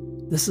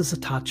 This is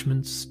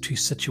attachments to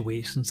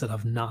situations that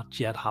have not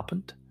yet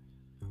happened.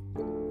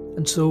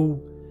 And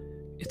so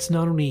it's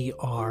not only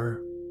our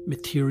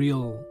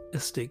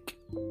materialistic,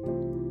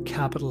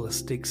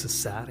 capitalistic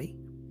society,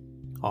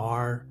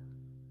 our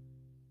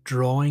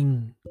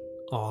drawing,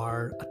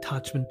 our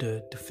attachment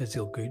to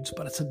physical goods,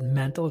 but it's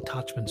mental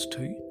attachments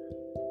too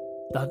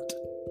that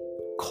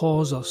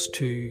cause us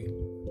to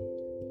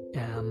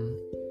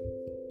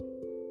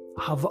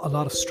have a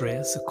lot of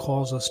stress. It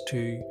causes us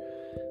to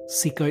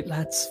seek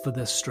outlets for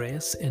this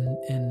stress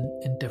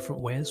in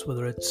different ways,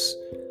 whether it's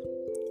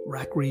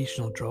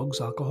recreational drugs,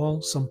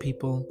 alcohol. Some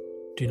people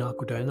do not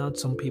go down that.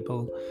 Some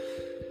people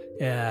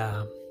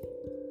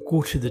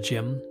go to the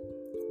gym,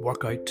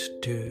 work out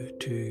to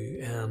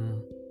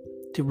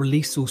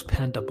release those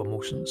pent-up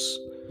emotions.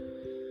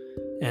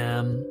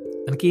 And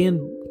again,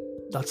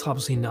 that's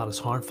obviously not as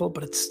harmful,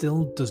 but it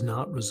still does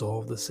not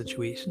resolve the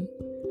situation.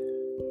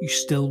 You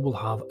still will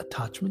have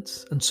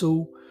attachments. And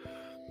so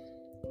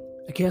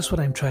I guess what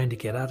I'm trying to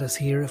get at is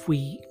here, if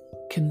we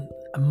can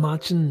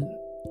imagine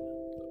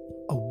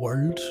a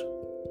world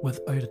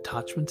without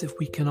attachment, if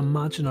we can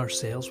imagine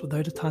ourselves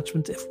without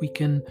attachment, if we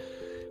can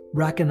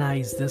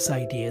recognize this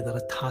idea that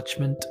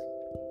attachment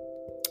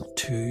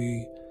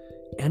to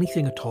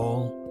anything at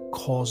all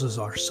causes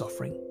our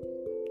suffering,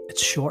 it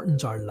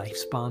shortens our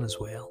lifespan as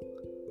well,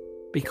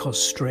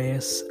 because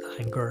stress,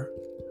 anger,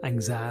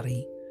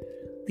 anxiety,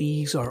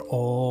 these are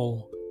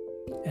all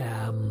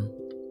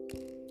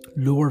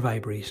lower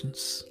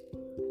vibrations.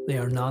 They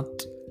are not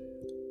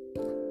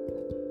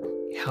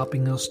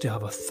helping us to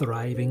have a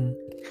thriving,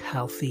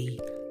 healthy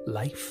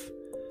life.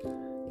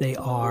 They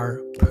are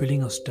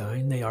pulling us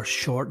down. They are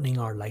shortening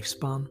our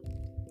lifespan.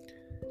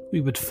 We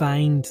would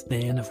find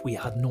then, if we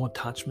had no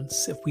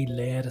attachments, if we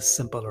led a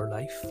simpler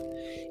life,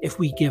 if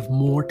we give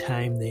more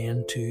time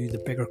then to the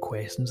bigger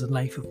questions in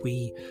life, if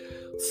we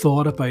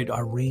thought about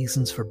our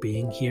reasons for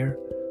being here,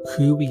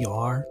 who we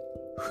are,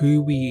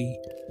 who we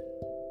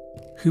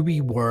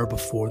were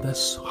before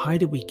this, how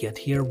did we get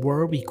here, where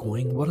are we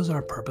going, what is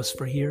our purpose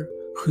for here,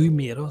 who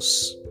made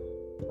us,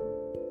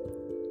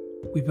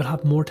 we would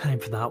have more time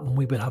for that, and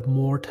we would have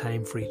more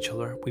time for each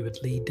other. We would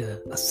lead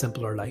a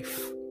simpler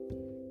life,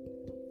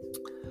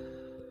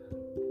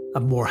 a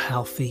more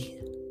healthy,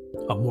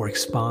 a more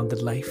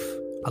expanded life,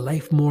 a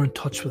life more in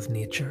touch with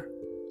nature.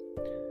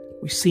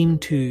 We seem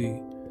to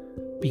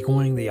be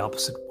going the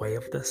opposite way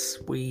of this.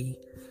 We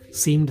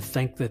seem to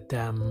think that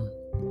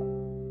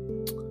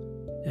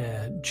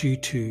due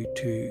to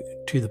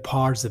the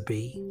powers that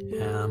be,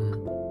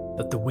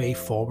 that the way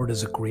forward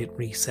is a great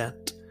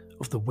reset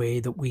of the way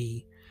that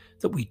we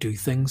do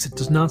things. It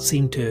does not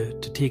seem to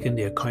take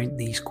into account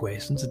these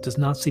questions. It does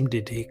not seem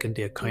to take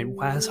into account,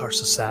 why is our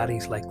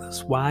societies like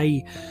this?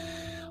 Why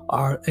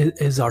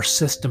is our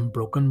system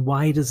broken?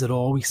 Why does it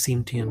always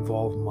seem to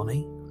involve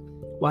money?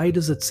 Why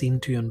does it seem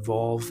to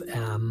involve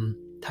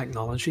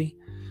technology?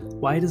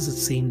 Why does it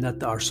seem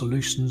that our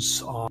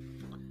solutions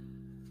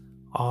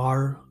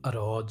are at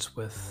odds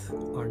with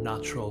our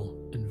natural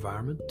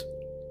environment,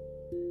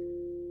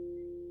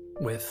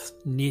 with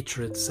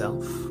nature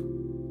itself?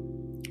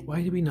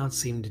 Why do we not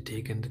seem to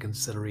take into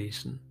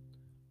consideration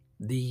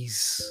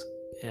these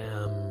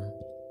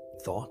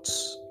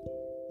thoughts?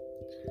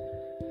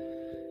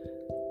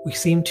 We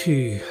seem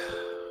to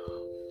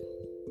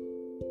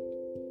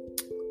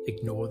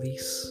ignore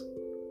these.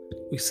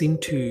 We seem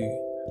to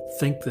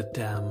think that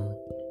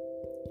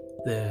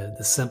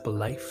the simple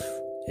life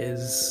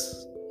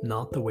is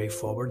not the way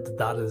forward,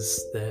 that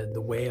is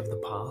the way of the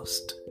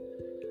past,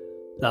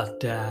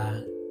 that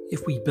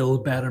if we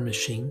build better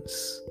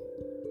machines,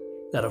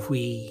 that if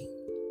we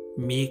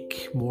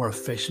make more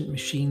efficient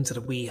machines, that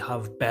if we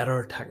have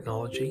better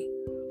technology,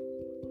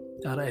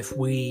 that if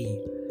we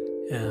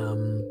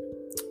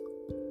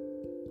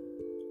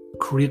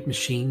create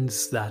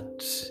machines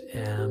that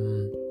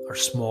are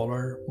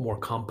smaller, more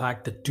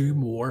compact, that do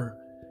more,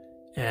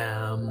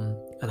 and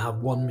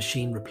have one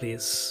machine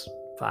replace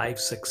 5,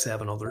 6,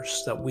 7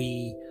 others, that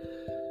we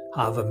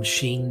have a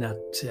machine that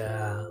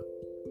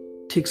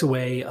takes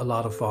away a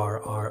lot of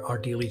our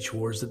daily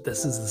chores, that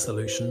this is the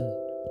solution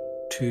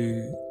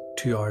to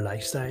our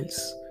lifestyles.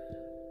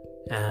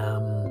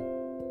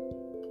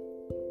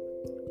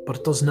 But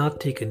it does not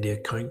take into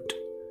account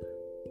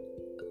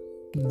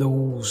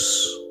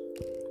those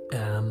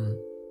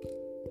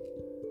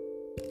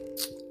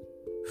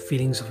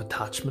feelings of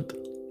attachment,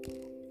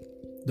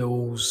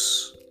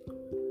 those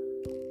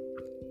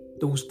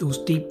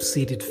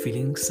deep-seated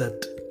feelings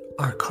that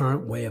our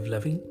current way of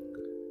living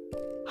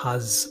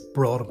has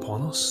brought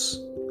upon us.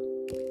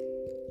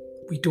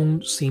 We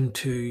don't seem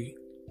to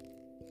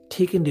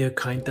take into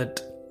account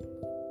that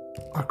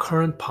our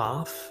current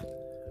path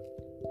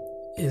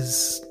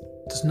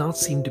does not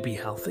seem to be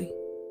healthy.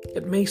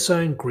 It may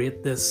sound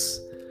great,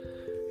 this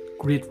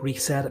great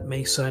reset. It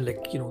may sound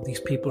like, these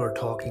people are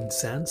talking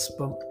sense,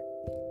 but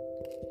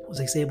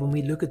as I say, when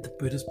we look at the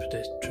Buddhist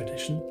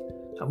tradition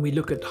and we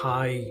look at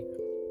how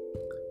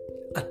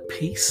at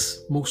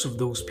peace most of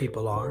those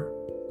people are,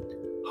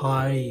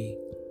 how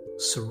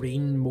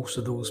serene most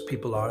of those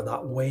people are,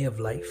 that way of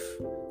life,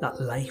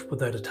 that life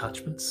without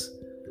attachments,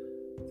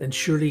 then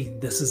surely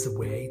this is the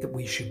way that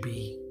we should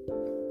be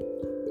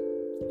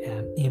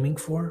aiming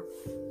for.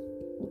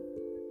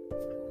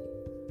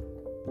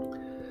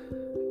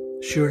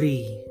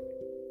 Surely,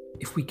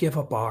 if we give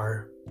up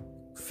our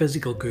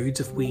physical goods,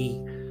 if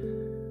we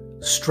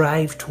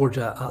strive towards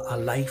a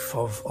life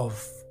of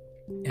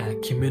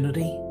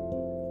community,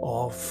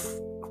 of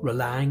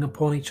relying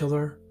upon each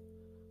other,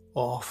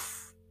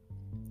 of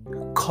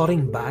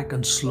cutting back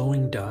and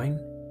slowing down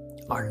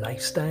our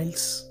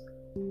lifestyles,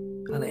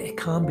 and it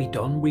can be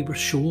done. We were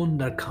shown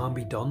that it can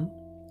be done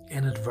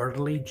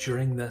inadvertently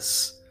during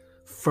this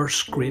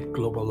first great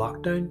global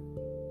lockdown.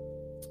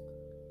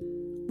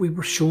 We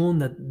were shown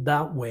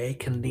that way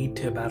can lead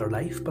to a better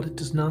life, but it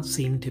does not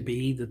seem to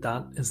be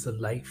that is the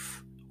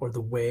life or the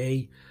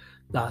way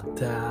that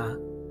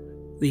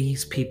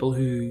these people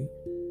who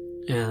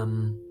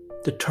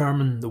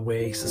determine the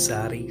way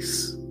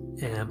societies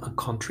and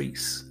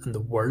countries and the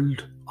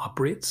world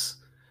operates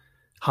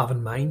have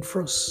in mind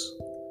for us.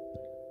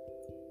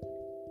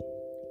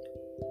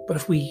 But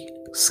if we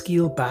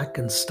scale back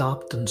and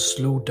stopped and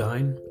slowed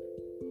down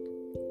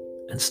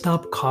and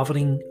stop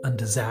coveting and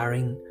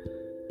desiring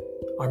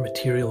our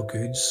material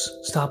goods,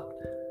 stop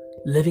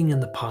living in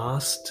the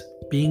past,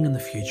 being in the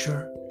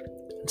future,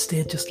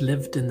 instead just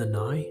lived in the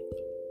now,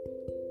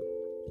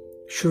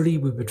 surely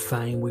we would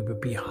find we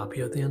would be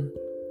happier then.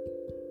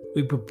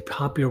 We would be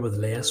happier with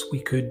less. We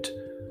could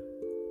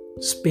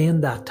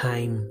spend that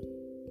time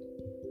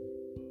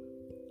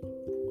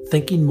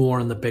thinking more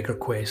on the bigger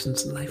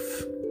questions in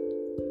life.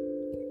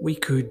 We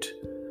could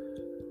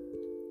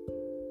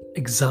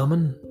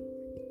examine,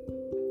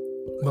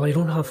 well, I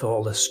don't have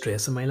all this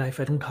stress in my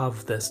life. I don't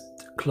have this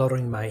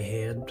cluttering my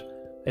head.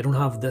 I don't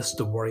have this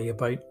to worry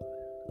about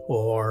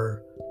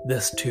or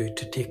this to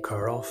take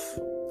care of.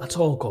 That's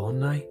all gone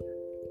now.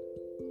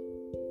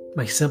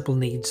 My simple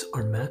needs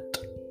are met.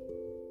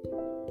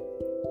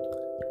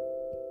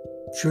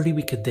 Surely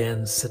we could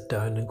then sit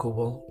down and go,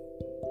 well,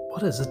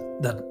 what is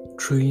it that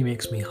truly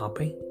makes me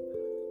happy?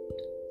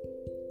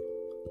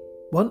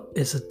 What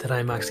is it that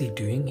I'm actually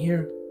doing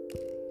here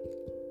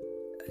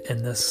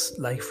in this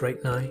life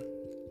right now?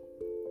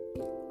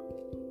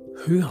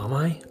 Who am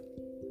I?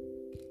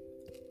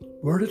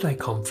 Where did I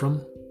come from?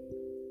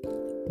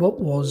 What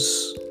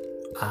was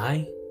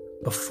I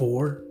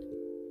before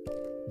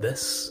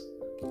this?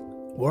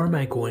 Where am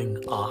I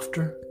going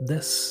after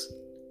this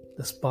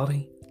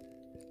body?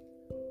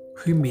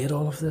 Who made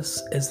all of this?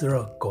 Is there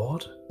a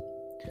God?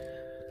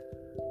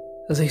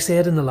 As I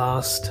said in the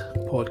last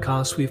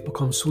podcast, we've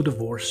become so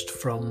divorced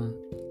from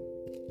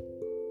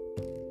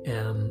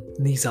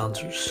these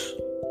answers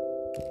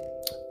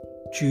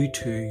due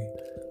to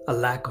a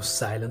lack of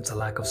silence, a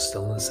lack of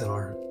stillness in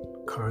our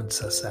current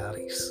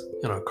societies,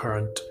 in our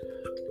current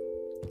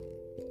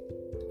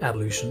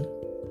evolution,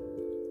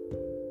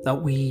 that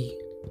we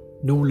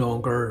no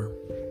longer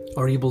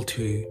are able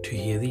to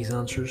hear these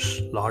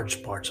answers,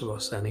 large parts of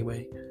us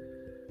anyway.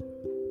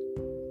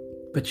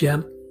 But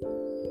yeah,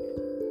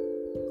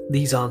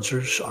 these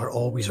answers are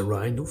always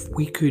around. If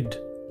we could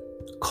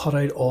cut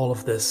out all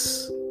of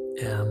this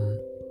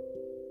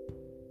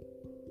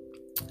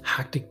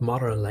hectic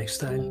modern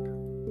lifestyle,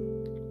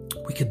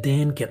 we could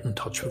then get in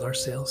touch with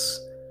ourselves,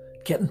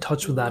 get in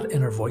touch with that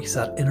inner voice,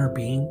 that inner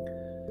being,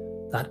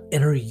 that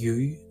inner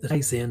you that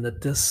is in,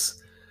 that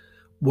this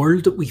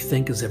world that we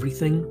think is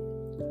everything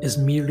is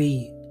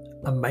merely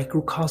a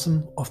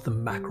microcosm of the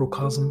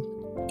macrocosm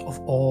of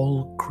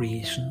all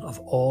creation, of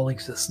all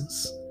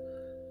existence.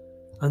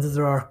 And that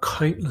there are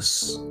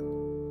countless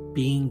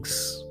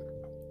beings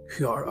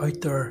who are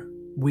out there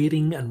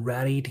waiting and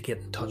ready to get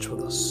in touch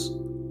with us.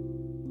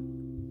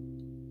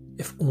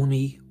 If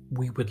only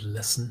we would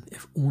listen,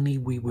 if only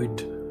we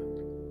would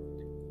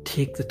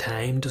take the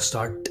time to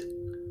start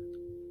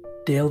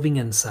delving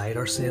inside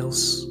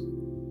ourselves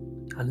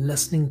and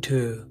listening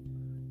to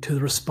the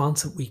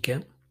response that we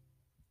get.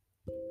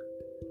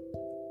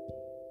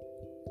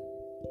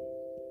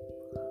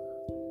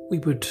 We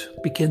would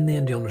begin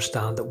then to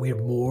understand that we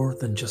are more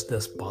than just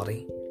this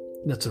body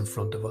that's in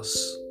front of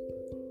us.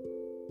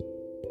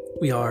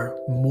 We are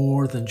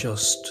more than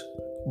just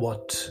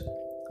what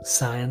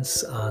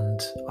science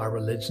and our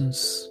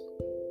religions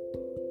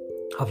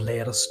have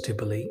led us to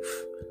believe,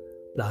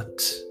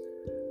 that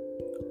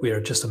we are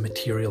just a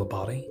material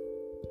body,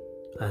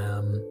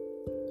 and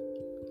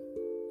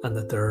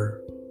that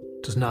there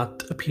does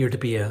not appear to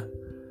be a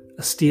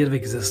state of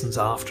existence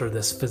after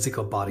this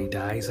physical body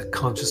dies, that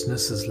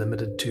consciousness is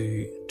limited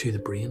to the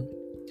brain,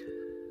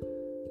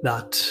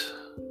 that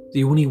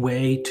the only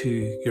way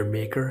to your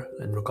maker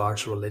in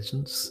regards to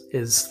religions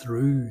is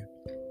through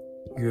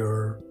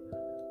your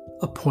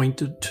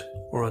appointed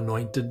or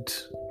anointed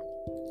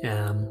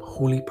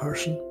holy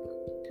person.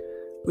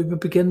 We would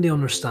begin to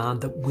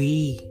understand that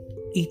we,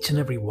 each and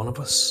every one of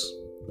us,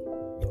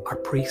 are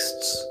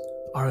priests,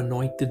 are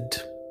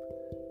anointed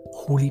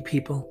holy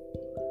people,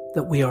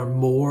 that we are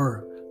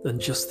more than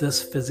just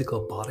this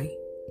physical body,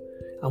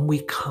 and we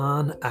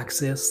can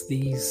access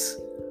these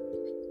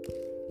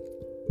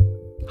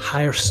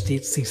higher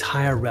states, these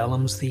higher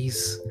realms,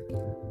 these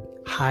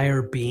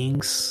higher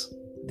beings,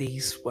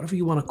 these whatever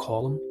you want to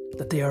call them,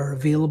 that they are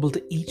available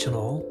to each and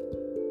all.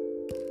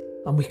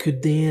 And we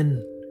could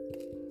then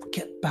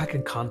get back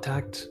in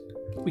contact.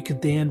 We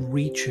could then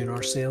retune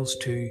ourselves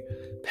to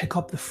pick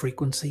up the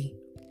frequency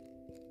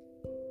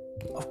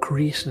of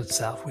creation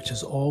itself, which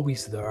is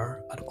always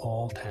there at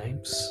all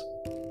times.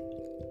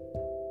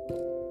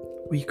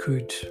 We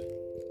could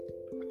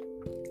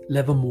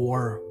live a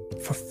more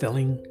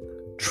fulfilling,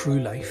 true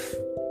life.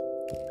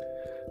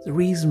 The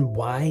reason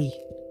why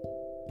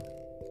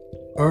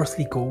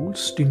earthly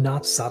goals do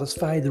not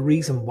satisfy, the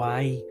reason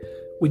why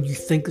when you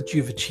think that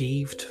you've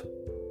achieved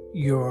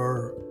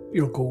your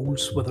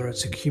goals, whether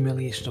it's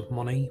accumulation of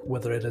money,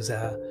 whether it is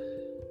a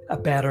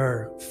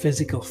better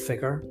physical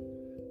figure,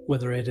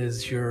 whether it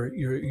is your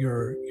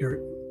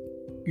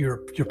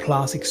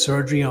plastic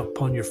surgery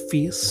upon your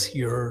face,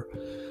 your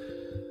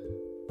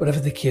whatever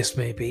the case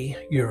may be,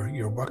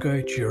 your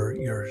workout,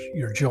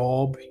 your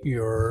job,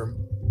 your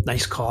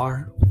nice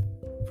car,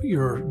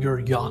 your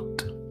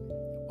yacht,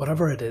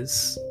 whatever it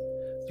is.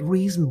 The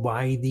reason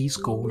why these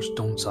goals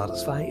don't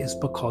satisfy is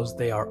because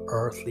they are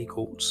earthly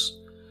goals.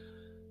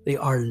 They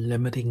are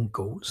limiting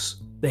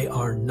goals. They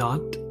are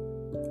not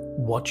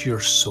what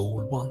your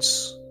soul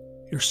wants.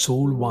 Your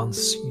soul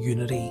wants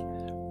unity,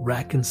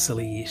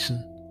 reconciliation.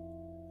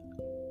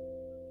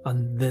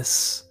 And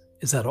this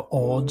is at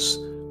odds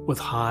with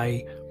how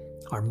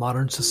our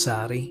modern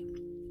society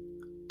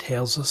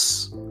tells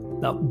us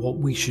that what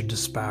we should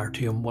aspire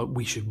to and what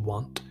we should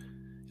want,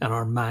 and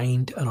our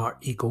mind and our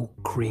ego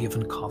crave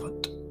and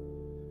covet.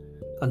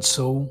 And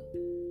so,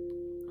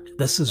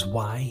 this is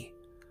why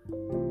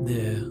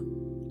the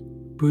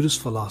Buddhist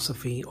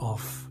philosophy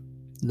of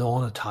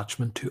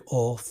non-attachment to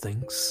all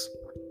things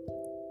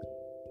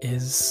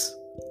is,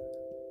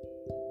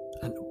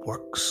 and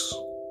works,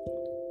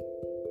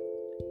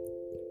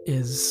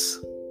 is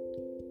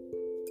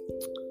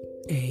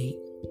a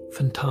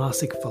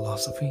fantastic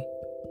philosophy,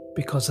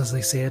 because, as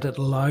I said, it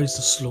allows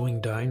the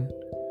slowing down.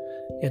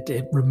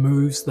 It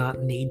removes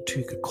that need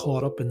to get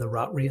caught up in the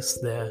rat race,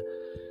 the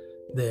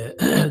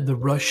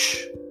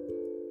rush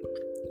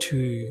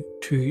to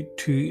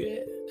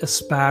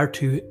aspire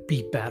to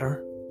be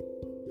better.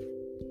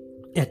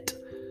 It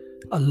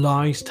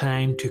allows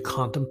time to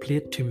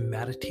contemplate, to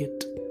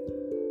meditate,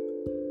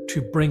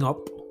 to bring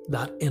up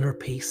that inner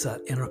peace,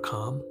 that inner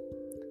calm.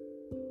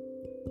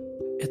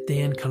 It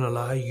then can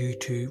allow you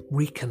to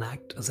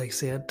reconnect, as I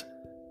said,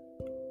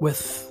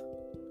 with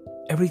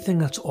everything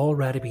that's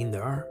already been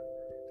there.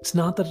 It's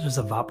not that it has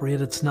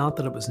evaporated. It's not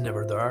that it was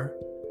never there.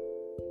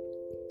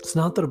 It's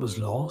not that it was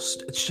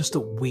lost. It's just that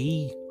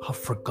we have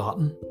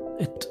forgotten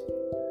it.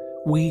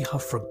 We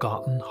have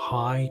forgotten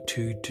how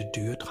to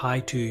do it, how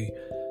to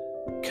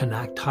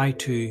connect, how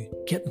to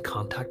get in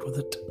contact with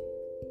it.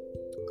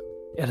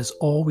 It is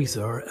always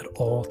there at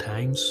all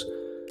times.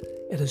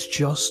 It is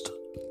just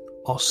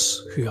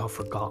us who have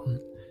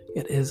forgotten.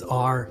 It is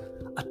our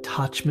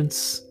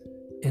attachments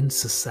in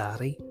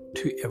society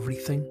to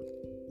everything.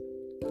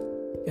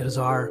 It is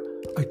our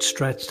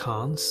outstretched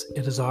hands.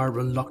 It is our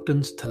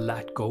reluctance to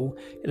let go.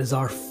 It is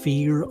our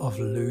fear of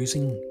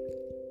losing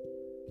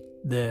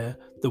the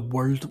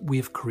world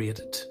we've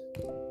created,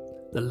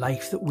 the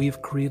life that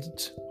we've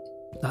created.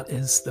 That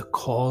is the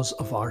cause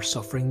of our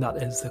suffering.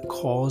 That is the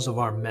cause of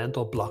our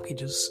mental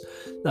blockages.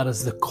 That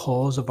is the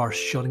cause of our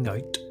shutting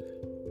out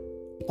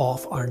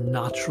of our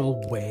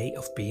natural way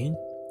of being.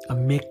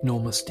 And make no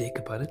mistake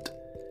about it,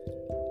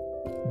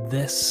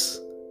 this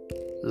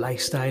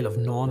lifestyle of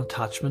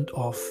non-attachment,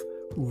 of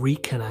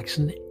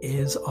reconnection,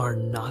 is our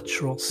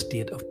natural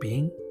state of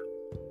being.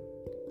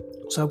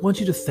 So I want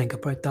you to think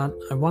about that.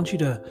 I want you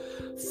to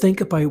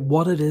think about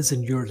what it is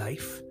in your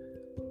life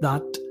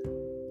that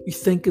you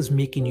think is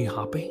making you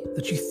happy,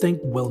 that you think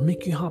will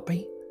make you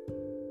happy.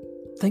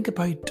 Think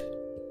about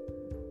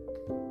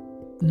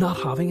not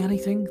having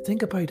anything.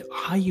 Think about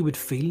how you would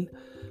feel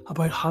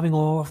about having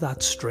all of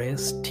that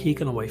stress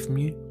taken away from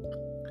you.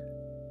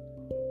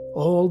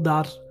 All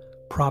that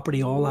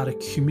property, all that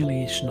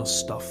accumulation of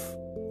stuff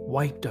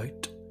wiped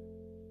out.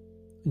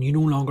 And you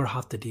no longer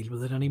have to deal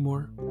with it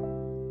anymore.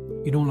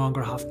 You no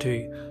longer have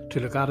to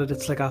look at it.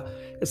 It's like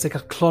a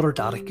cluttered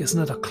attic,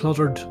 isn't it? A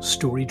cluttered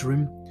storage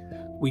room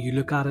where you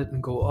look at it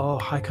and go, oh,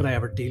 how could I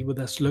ever deal with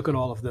this? Look at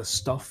all of this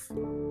stuff.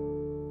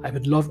 I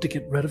would love to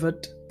get rid of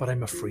it, but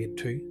I'm afraid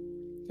to.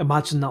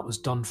 Imagine that was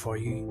done for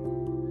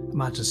you.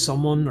 Imagine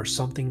someone or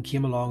something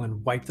came along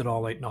and wiped it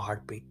all out in a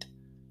heartbeat.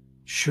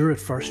 Sure, at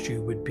first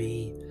you would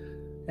be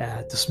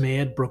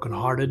dismayed,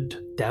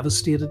 brokenhearted,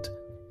 devastated,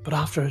 but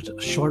after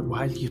a short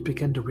while you'd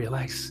begin to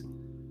realise,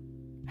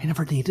 I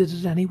never needed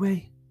it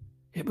anyway.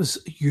 It was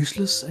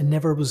useless. I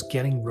never was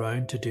getting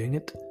round to doing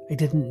it. I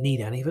didn't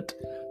need any of it.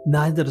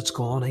 Now that it's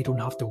gone, I don't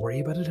have to worry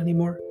about it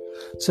anymore.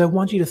 So I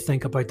want you to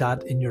think about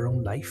that in your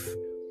own life.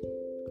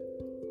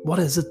 What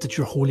is it that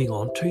you're holding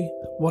on to?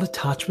 What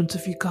attachments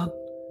have you got?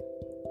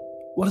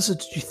 What is it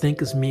that you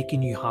think is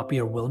making you happy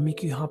or will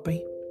make you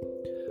happy?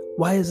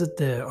 Why is it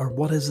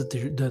what is it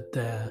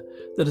that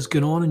is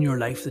going on in your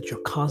life that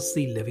you're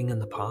constantly living in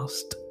the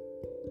past?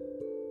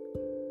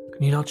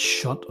 Can you not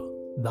shut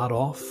that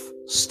off?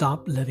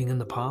 Stop living in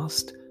the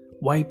past.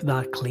 Wipe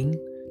that clean.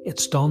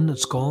 It's done.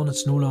 It's gone.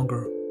 It's no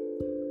longer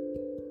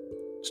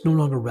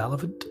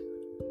relevant.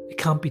 It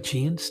can't be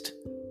changed.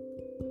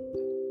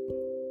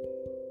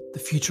 The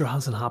future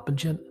hasn't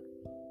happened yet.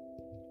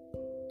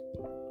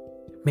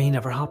 It may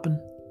never happen.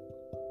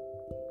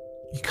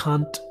 You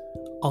can't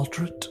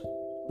alter it.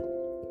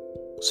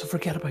 So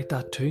forget about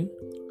that too.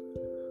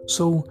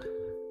 So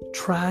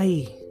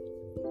try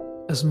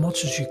as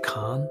much as you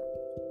can.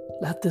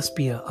 Let this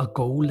be a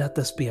goal. Let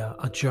this be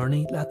a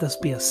journey. Let this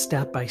be a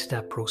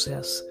step-by-step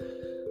process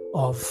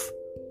of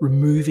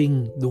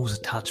removing those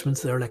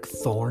attachments. They're like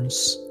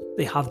thorns.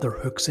 They have their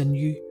hooks in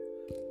you.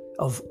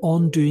 Of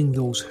undoing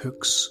those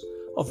hooks,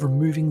 of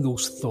removing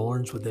those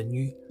thorns within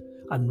you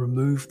and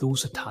remove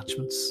those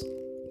attachments.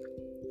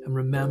 And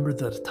remember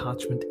that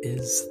attachment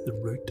is the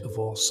root of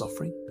all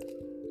suffering.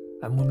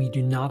 And when we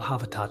do not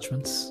have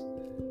attachments,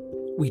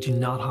 we do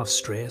not have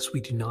stress, we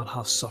do not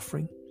have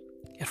suffering,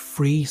 it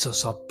frees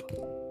us up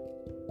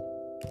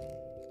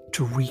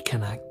to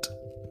reconnect,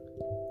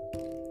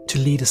 to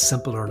lead a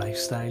simpler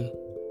lifestyle,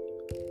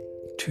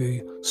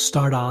 to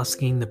start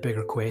asking the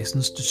bigger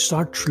questions, to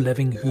start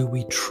living who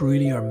we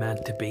truly are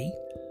meant to be,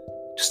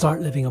 to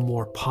start living a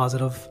more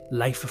positive,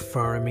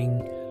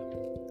 life-affirming,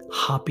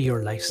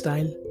 happier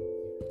lifestyle.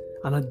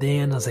 And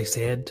then, as I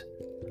said,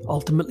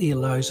 ultimately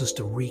allows us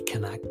to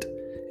reconnect.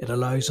 It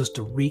allows us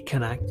to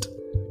reconnect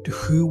to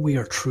who we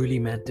are truly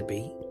meant to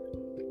be,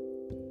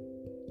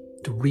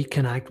 to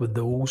reconnect with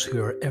those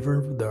who are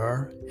ever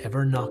there,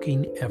 ever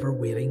knocking, ever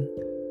waiting,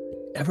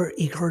 ever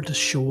eager to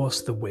show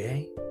us the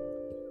way.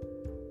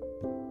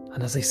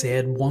 And as I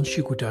said, once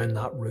you go down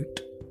that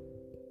route,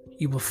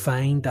 you will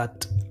find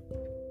that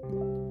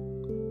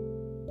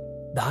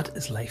that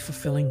is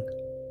life-fulfilling.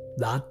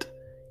 That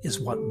is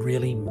what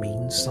really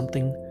means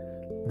something.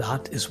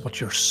 That is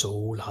what your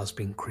soul has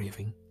been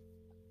craving.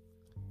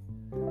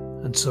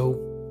 And so,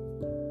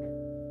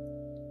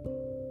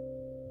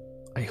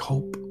 I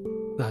hope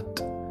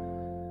that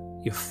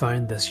you've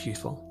found this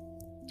useful.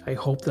 I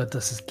hope that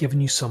this has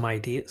given you some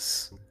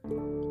ideas.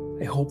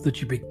 I hope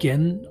that you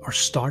begin or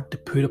start to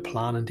put a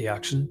plan into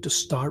action to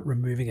start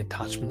removing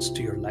attachments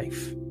to your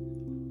life.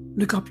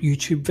 Look up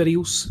YouTube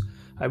videos.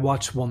 I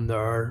watched one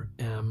there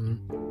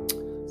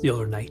the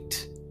other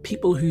night.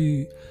 People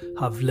who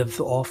have lived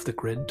off the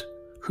grid,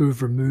 who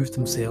have removed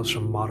themselves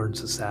from modern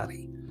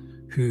society,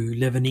 who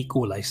live an eco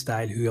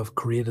lifestyle, who have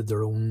created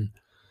their own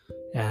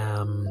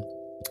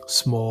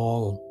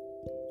small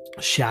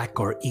shack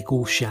or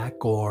eco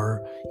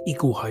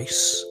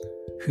house,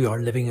 who are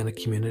living in a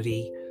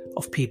community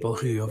of people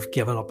who have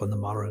given up on the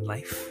modern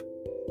life.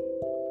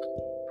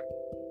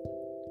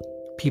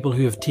 People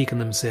who have taken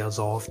themselves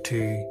off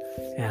to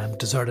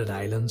deserted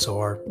islands,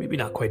 or maybe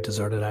not quite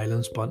deserted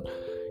islands, but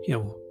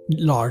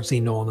largely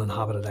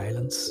non-inhabited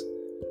islands.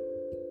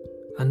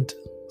 And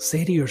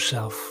say to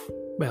yourself,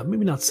 well,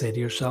 maybe not say to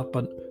yourself,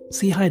 but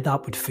see how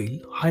that would feel.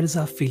 How does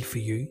that feel for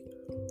you,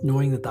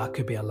 knowing that that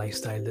could be a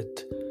lifestyle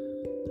that,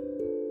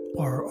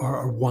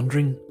 or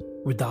wondering,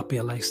 would that be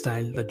a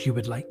lifestyle that you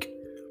would like?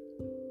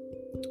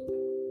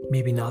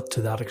 Maybe not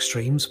to that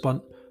extremes,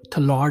 but to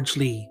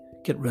largely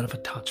get rid of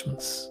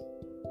attachments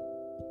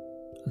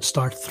and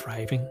start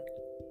thriving.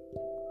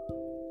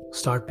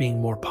 Start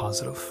being more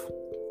positive.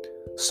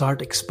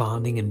 Start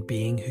expanding and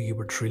being who you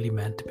were truly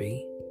meant to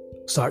be.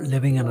 Start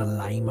living in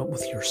alignment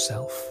with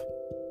yourself.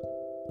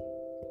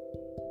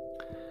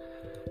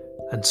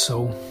 And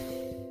so,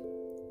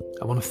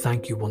 I want to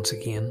thank you once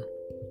again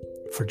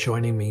for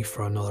joining me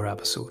for another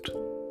episode.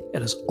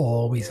 It is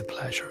always a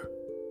pleasure.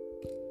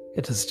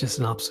 It is just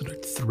an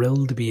absolute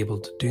thrill to be able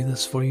to do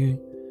this for you.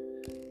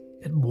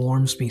 It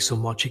warms me so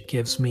much. It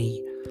gives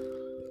me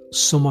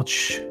so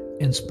much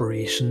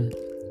inspiration,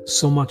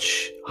 so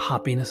much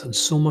happiness, and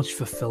so much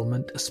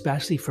fulfillment,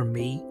 especially for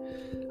me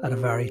at a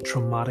very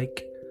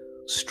traumatic,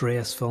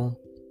 stressful,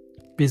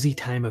 busy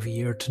time of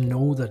year, to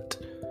know that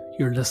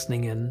you're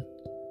listening in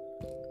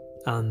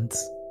and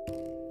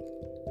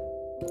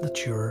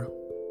that you're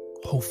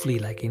hopefully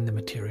liking the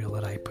material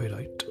that I put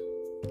out.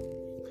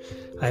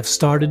 I've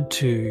started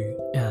to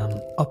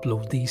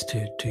upload these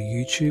to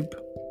YouTube.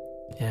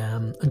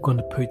 I'm going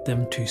to put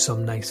them to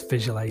some nice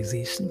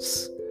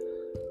visualizations.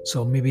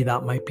 So maybe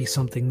that might be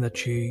something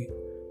that you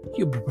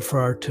would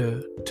prefer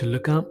to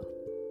look at,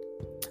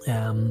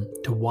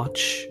 to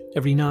watch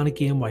every now and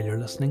again while you're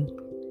listening.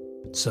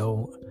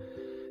 So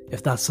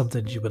if that's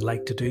something you would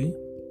like to do,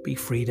 feel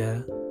free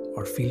to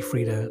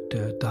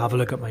have a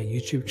look at my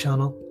YouTube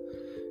channel.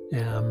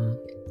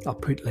 I'll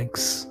put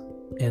links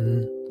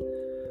in,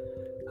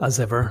 as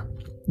ever,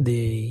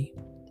 the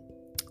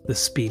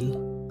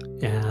spiel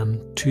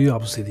to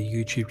obviously the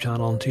YouTube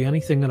channel and to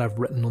anything that I've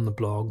written on the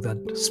blog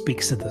that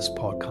speaks to this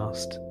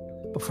podcast.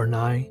 But for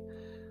now,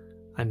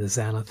 I'm the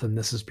Zenith, and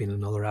this has been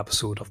another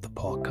episode of the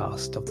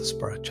podcast of the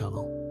Spirit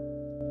Channel.